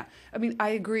 Yeah. I mean, I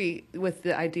agree with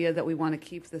the idea that we want to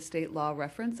keep the state law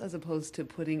reference as opposed to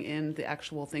putting in the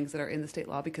actual things that are in the state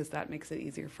law, because that makes it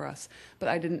easier for us. But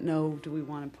I didn't know, do we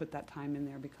want to put that time in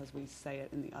there because we say it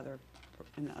in the other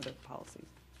policies?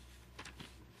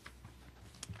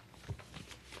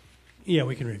 Yeah,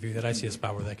 we can review that. I see a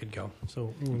spot where that could go.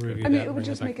 So we'll review that. I mean, and it would bring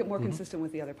just back. make it more consistent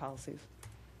with the other policies.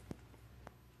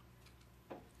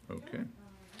 Okay.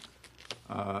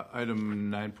 Item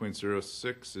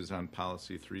 9.06 is on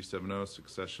policy 370,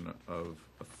 succession of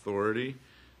authority.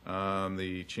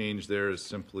 The change there is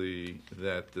simply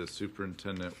that the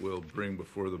superintendent will bring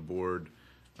before the board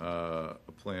a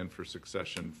plan for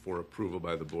succession for approval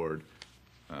by the board.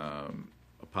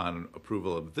 Upon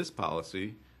approval of this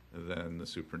policy, then the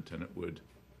superintendent would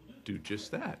do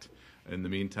just that. In the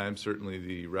meantime, certainly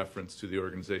the reference to the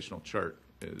organizational chart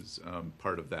is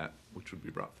part of that, which would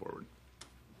be brought forward.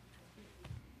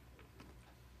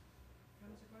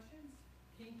 Comments or questions?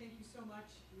 King, thank you so much.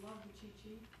 Love the cheat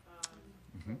sheet.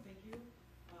 So thank you.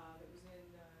 That was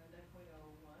in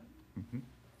 9.01.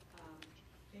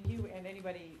 Thank you, and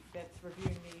anybody that's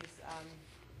reviewing these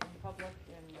in the public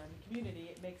and in the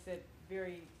community, it makes it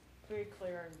very, very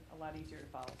clear and a lot easier to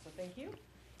follow. So thank you.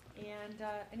 And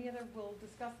any other, we'll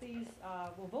discuss these,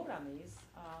 we'll vote on these.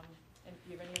 And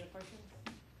if you have any other questions,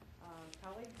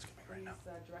 colleagues, please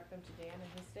direct them to Dan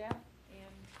and his staff,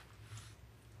 and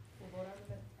we'll vote on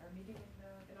them at our meeting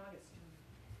in August.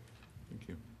 Thank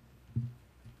you. I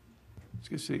was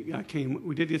going to say, Kane,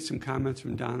 we did get some comments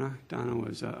from Donna. Donna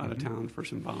was out of town for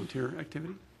some volunteer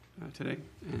activity today,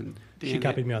 and Dan She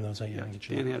copied me on those.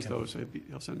 Dan has those. So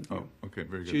he'll send them. Oh, okay,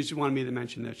 very good. She just wanted me to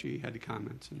mention that she had the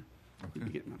comments, and we'll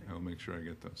be getting them. I'll make sure I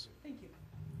get those. Thank you.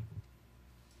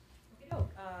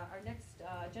 Okay, our next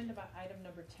agenda item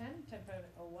number 10,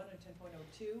 10.01 and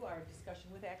 10.02, our discussion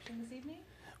with action this evening.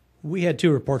 We had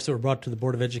two reports that were brought to the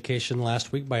Board of Education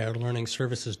last week by our Learning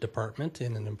Services Department,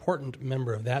 and an important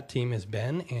member of that team has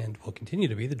been and will continue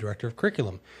to be the Director of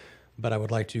Curriculum. But I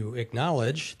would like to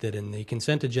acknowledge that in the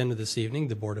consent agenda this evening,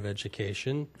 the Board of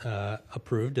Education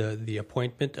approved the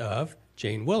appointment of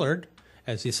Jane Willard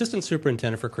as the Assistant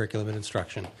Superintendent for Curriculum and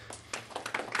Instruction.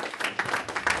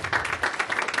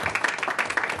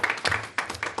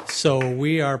 So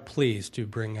we are pleased to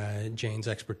bring Jane's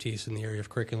expertise in the area of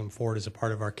curriculum forward as a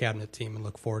part of our cabinet team and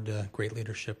look forward to great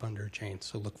leadership under Jane.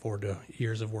 So look forward to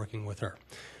years of working with her.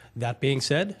 That being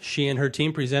said, she and her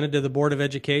team presented to the Board of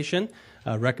Education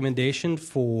a recommendation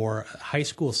for high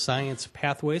school science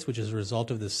pathways, which is a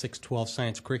result of the 612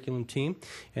 science curriculum team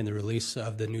and the release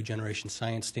of the new generation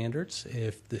science standards.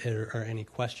 If there are any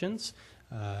questions,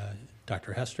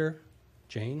 Dr. Hester,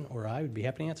 Jane, or I would be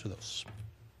happy to answer those.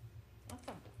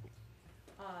 Awesome.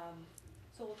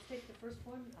 So let's take the first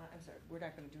one. I'm sorry, we're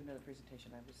not going to do another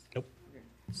presentation. I was. Nope. Okay.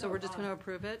 So we're just going to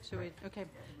approve it? Should we? Okay.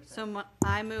 So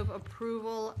I move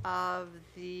approval of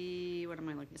the, what am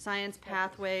I looking, science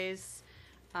pathways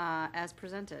as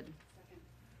presented.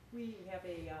 We have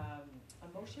a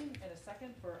motion and a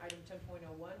second for item 10.01,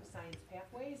 science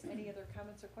pathways. Any other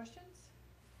comments or questions?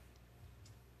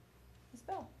 Ms.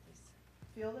 Bell, please.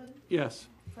 Fielden, Yes.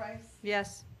 Price,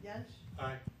 Yes. Yench,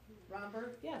 Aye.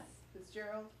 Romberg, Yes.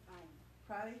 Fitzgerald,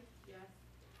 Prati,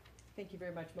 Thank you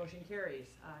very much. Motion carries.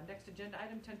 Next agenda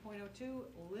item 10.02,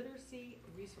 literacy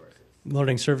resources.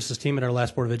 Learning Services team at our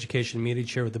last Board of Education meeting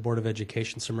shared with the Board of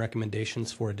Education some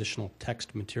recommendations for additional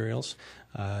text materials.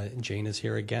 Jane is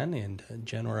here again, and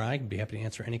Jen or I would be happy to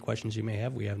answer any questions you may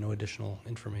have. We have no additional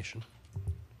information.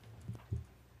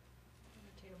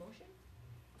 Entertain a motion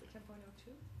for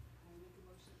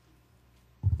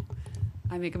 10.02.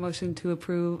 I make a motion to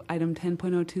approve item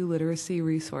 10.02, literacy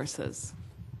resources.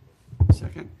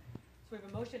 Second. So we have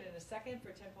a motion and a second for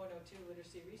 10.02,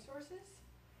 literacy resources.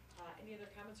 Any other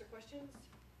comments or questions?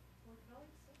 Board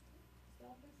colleagues?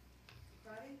 Stella, please.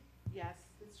 Prati, Yes.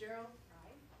 Fitzgerald,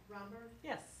 Romberg,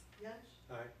 Yes. Yench,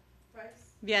 Aye.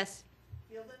 Price, Yes.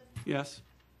 Fielden, Yes.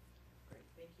 Great,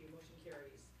 thank you. Motion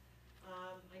carries.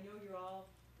 I know you're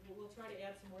all, we'll try to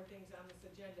add some more things on this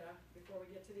agenda before we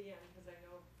get to the end, because I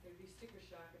know there'd be sticker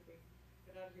shock if we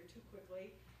get out of here too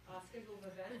quickly. Schedule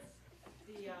of events.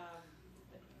 The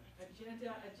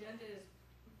agenda is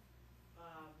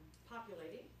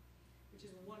populating, which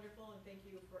is wonderful, and thank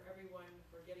you for everyone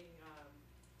for getting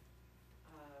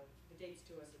the dates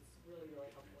to us. It's really, really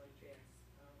helpful in advance.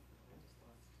 I just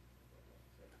lost.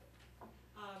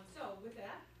 So with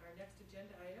that, our next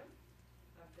agenda item,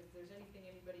 if there's anything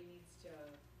anybody needs to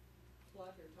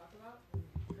plug or talk about,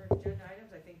 current agenda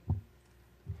items, I think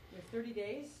we have 30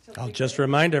 days till. I'll just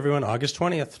remind everyone, August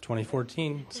 20th,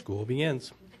 2014, school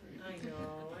begins. I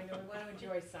know, we want to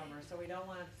enjoy summer, so we don't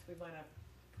want, we want to,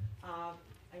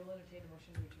 I will entertain a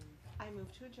motion to adjourn. I move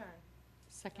to adjourn.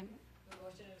 Second. A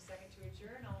motion and a second to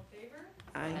adjourn, all in favor?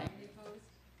 Aye. Any opposed?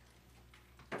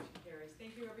 Motion carries.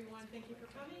 Thank you, everyone, thank you for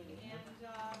coming, and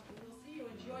we will see you,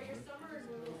 enjoy your summer, and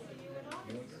we will see you in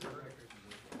August.